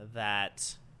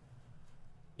that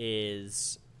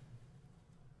is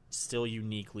still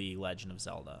uniquely Legend of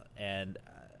Zelda. And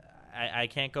I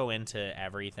can't go into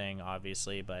everything,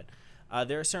 obviously, but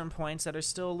there are certain points that are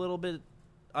still a little bit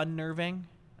unnerving,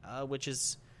 which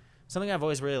is something I've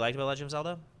always really liked about Legend of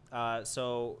Zelda.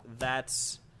 So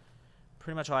that's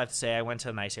pretty much all I have to say. I went to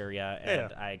a nice area,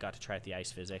 and I got to try out the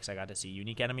ice physics. I got to see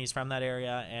unique enemies from that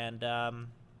area, and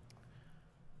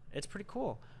it's pretty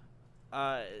cool.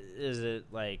 Is it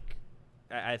like...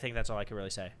 I think that's all I could really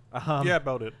say. Yeah,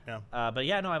 about it. Yeah. But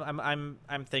yeah, no,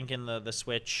 I'm thinking the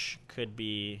Switch could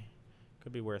be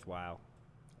worthwhile.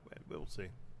 We'll see.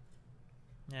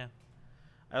 Yeah.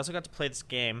 I also got to play this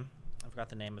game. I forgot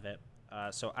the name of it.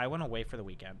 So I went away for the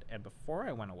weekend, and before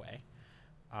I went away,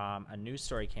 a news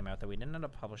story came out that we didn't end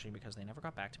up publishing because they never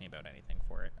got back to me about anything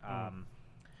for it.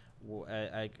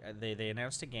 They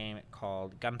announced a game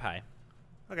called Gunpei.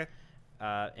 Okay.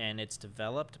 And it's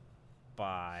developed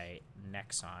by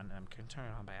Nexon. I'm going to turn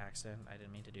it on by accident. I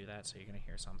didn't mean to do that, so you're going to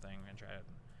hear something. I'm going to try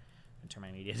to turn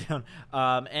my media down.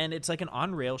 And it's like an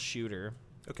on-rail shooter.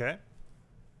 Okay.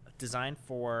 Designed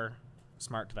for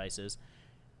smart devices.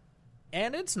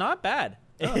 And it's not bad.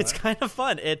 Oh, it's kind of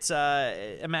fun. It's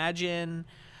imagine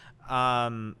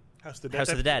House of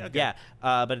the Dead. Okay. Yeah.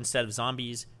 But instead of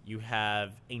zombies, you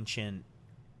have ancient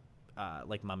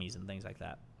like mummies and things like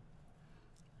that.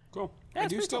 Cool. Yeah, I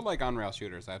do still cool. like on-rail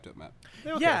shooters, I have to admit.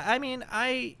 Okay. Yeah, I mean,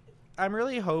 I'm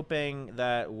really hoping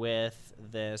that with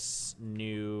this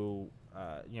new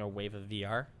wave of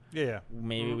VR. Yeah.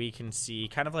 Maybe we can see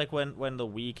kind of like when the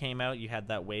Wii came out, you had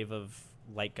that wave of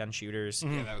light gun shooters.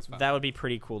 Yeah, that was fun. That would be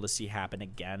pretty cool to see happen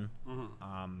again.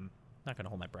 Not gonna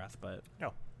hold my breath, but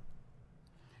No.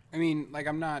 I mean, like,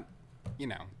 I'm not,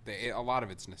 a lot of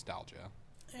it's nostalgia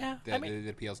yeah, that it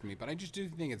appeals to me, but I just do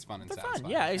think it's fun and they're satisfying.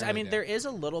 fun. Yeah, I I really mean, do. there is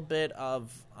a little bit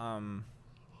of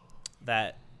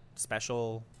that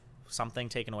special something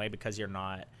taken away because you're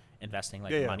not investing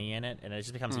money in it, and it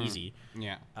just becomes easy.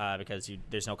 Yeah. Because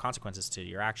there's no consequences to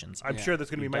your actions. I'm sure there's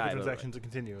going to be You died microtransactions that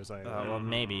continue. As I Well,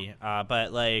 maybe.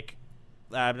 But, like,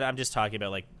 I'm just talking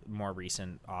about, like, more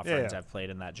recent offerings Yeah. I've played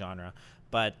in that genre.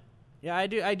 But, yeah, I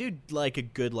do like a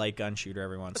good light gun shooter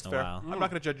every once That's in fair. a while. I'm not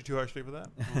going to judge you too harshly for that.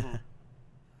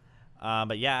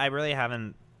 But, yeah, I really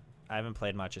haven't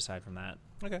played much aside from that.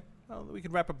 Okay. Well, we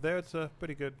can wrap up there. It's a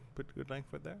pretty good length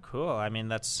right there. Cool. I mean,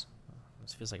 this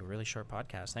feels like a really short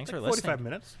podcast. Thanks for Like listening. 45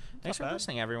 minutes. Thanks for Not bad.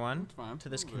 listening, everyone, It's fine. to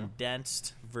this Yeah.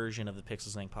 condensed version of the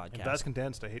Pixels Link If podcast. that's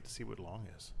condensed, I hate to see what long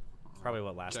is. Probably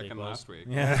what last Checking week was. last week.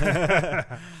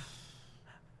 Yeah.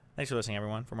 Thanks for listening,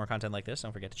 everyone. For more content like this,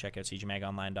 don't forget to check out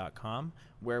cgmagonline.com,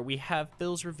 where we have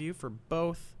Phil's review for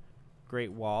both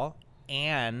Great Wall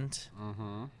and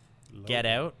Get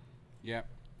Out Yep.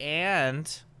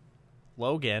 and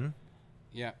Logan.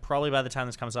 Yep. Probably by the time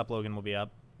this comes up, Logan will be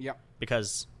up Yep.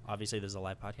 because obviously this is a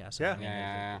live podcast. So Yeah. I mean,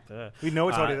 Yeah. We know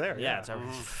it's already there. Yeah, it's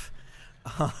already.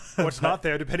 What's not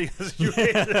there, depending on the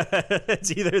situation.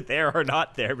 It's either there or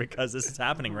not there because this is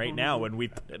happening right now when we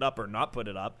put it up or not put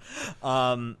it up.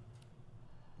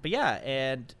 But yeah,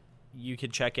 and you can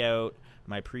check out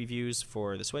my previews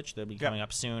for the Switch. They'll be coming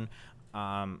up soon,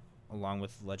 along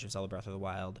with Legend of Zelda Breath of the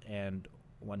Wild and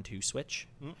 1-2 Switch.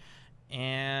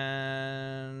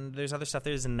 And there's other stuff.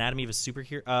 There's Anatomy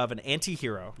of an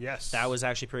Anti-Hero. Yes. That was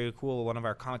actually pretty cool. One of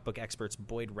our comic book experts,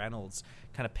 Boyd Reynolds,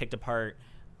 kind of picked apart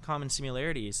common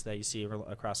similarities that you see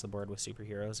across the board with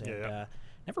superheroes, and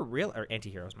or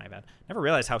anti-heroes, my bad. Never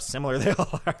realized how similar they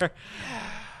all are.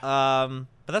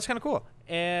 But that's kind of cool.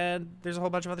 And there's a whole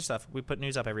bunch of other stuff. We put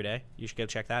news up every day. You should go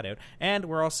check that out. And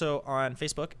we're also on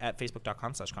Facebook at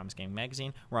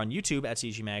facebook.com/comicsgamingmagazine. We're on YouTube at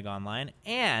CGMagOnline,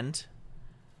 and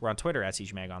we're on Twitter at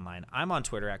CGMagOnline. I'm on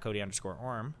Twitter at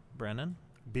Cody_Orm. Brennan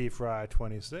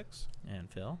BFry26. and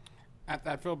Phil. At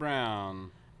that Phil Brown.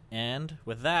 And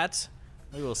with that,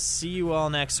 we will see you all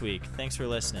next week. Thanks for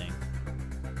listening.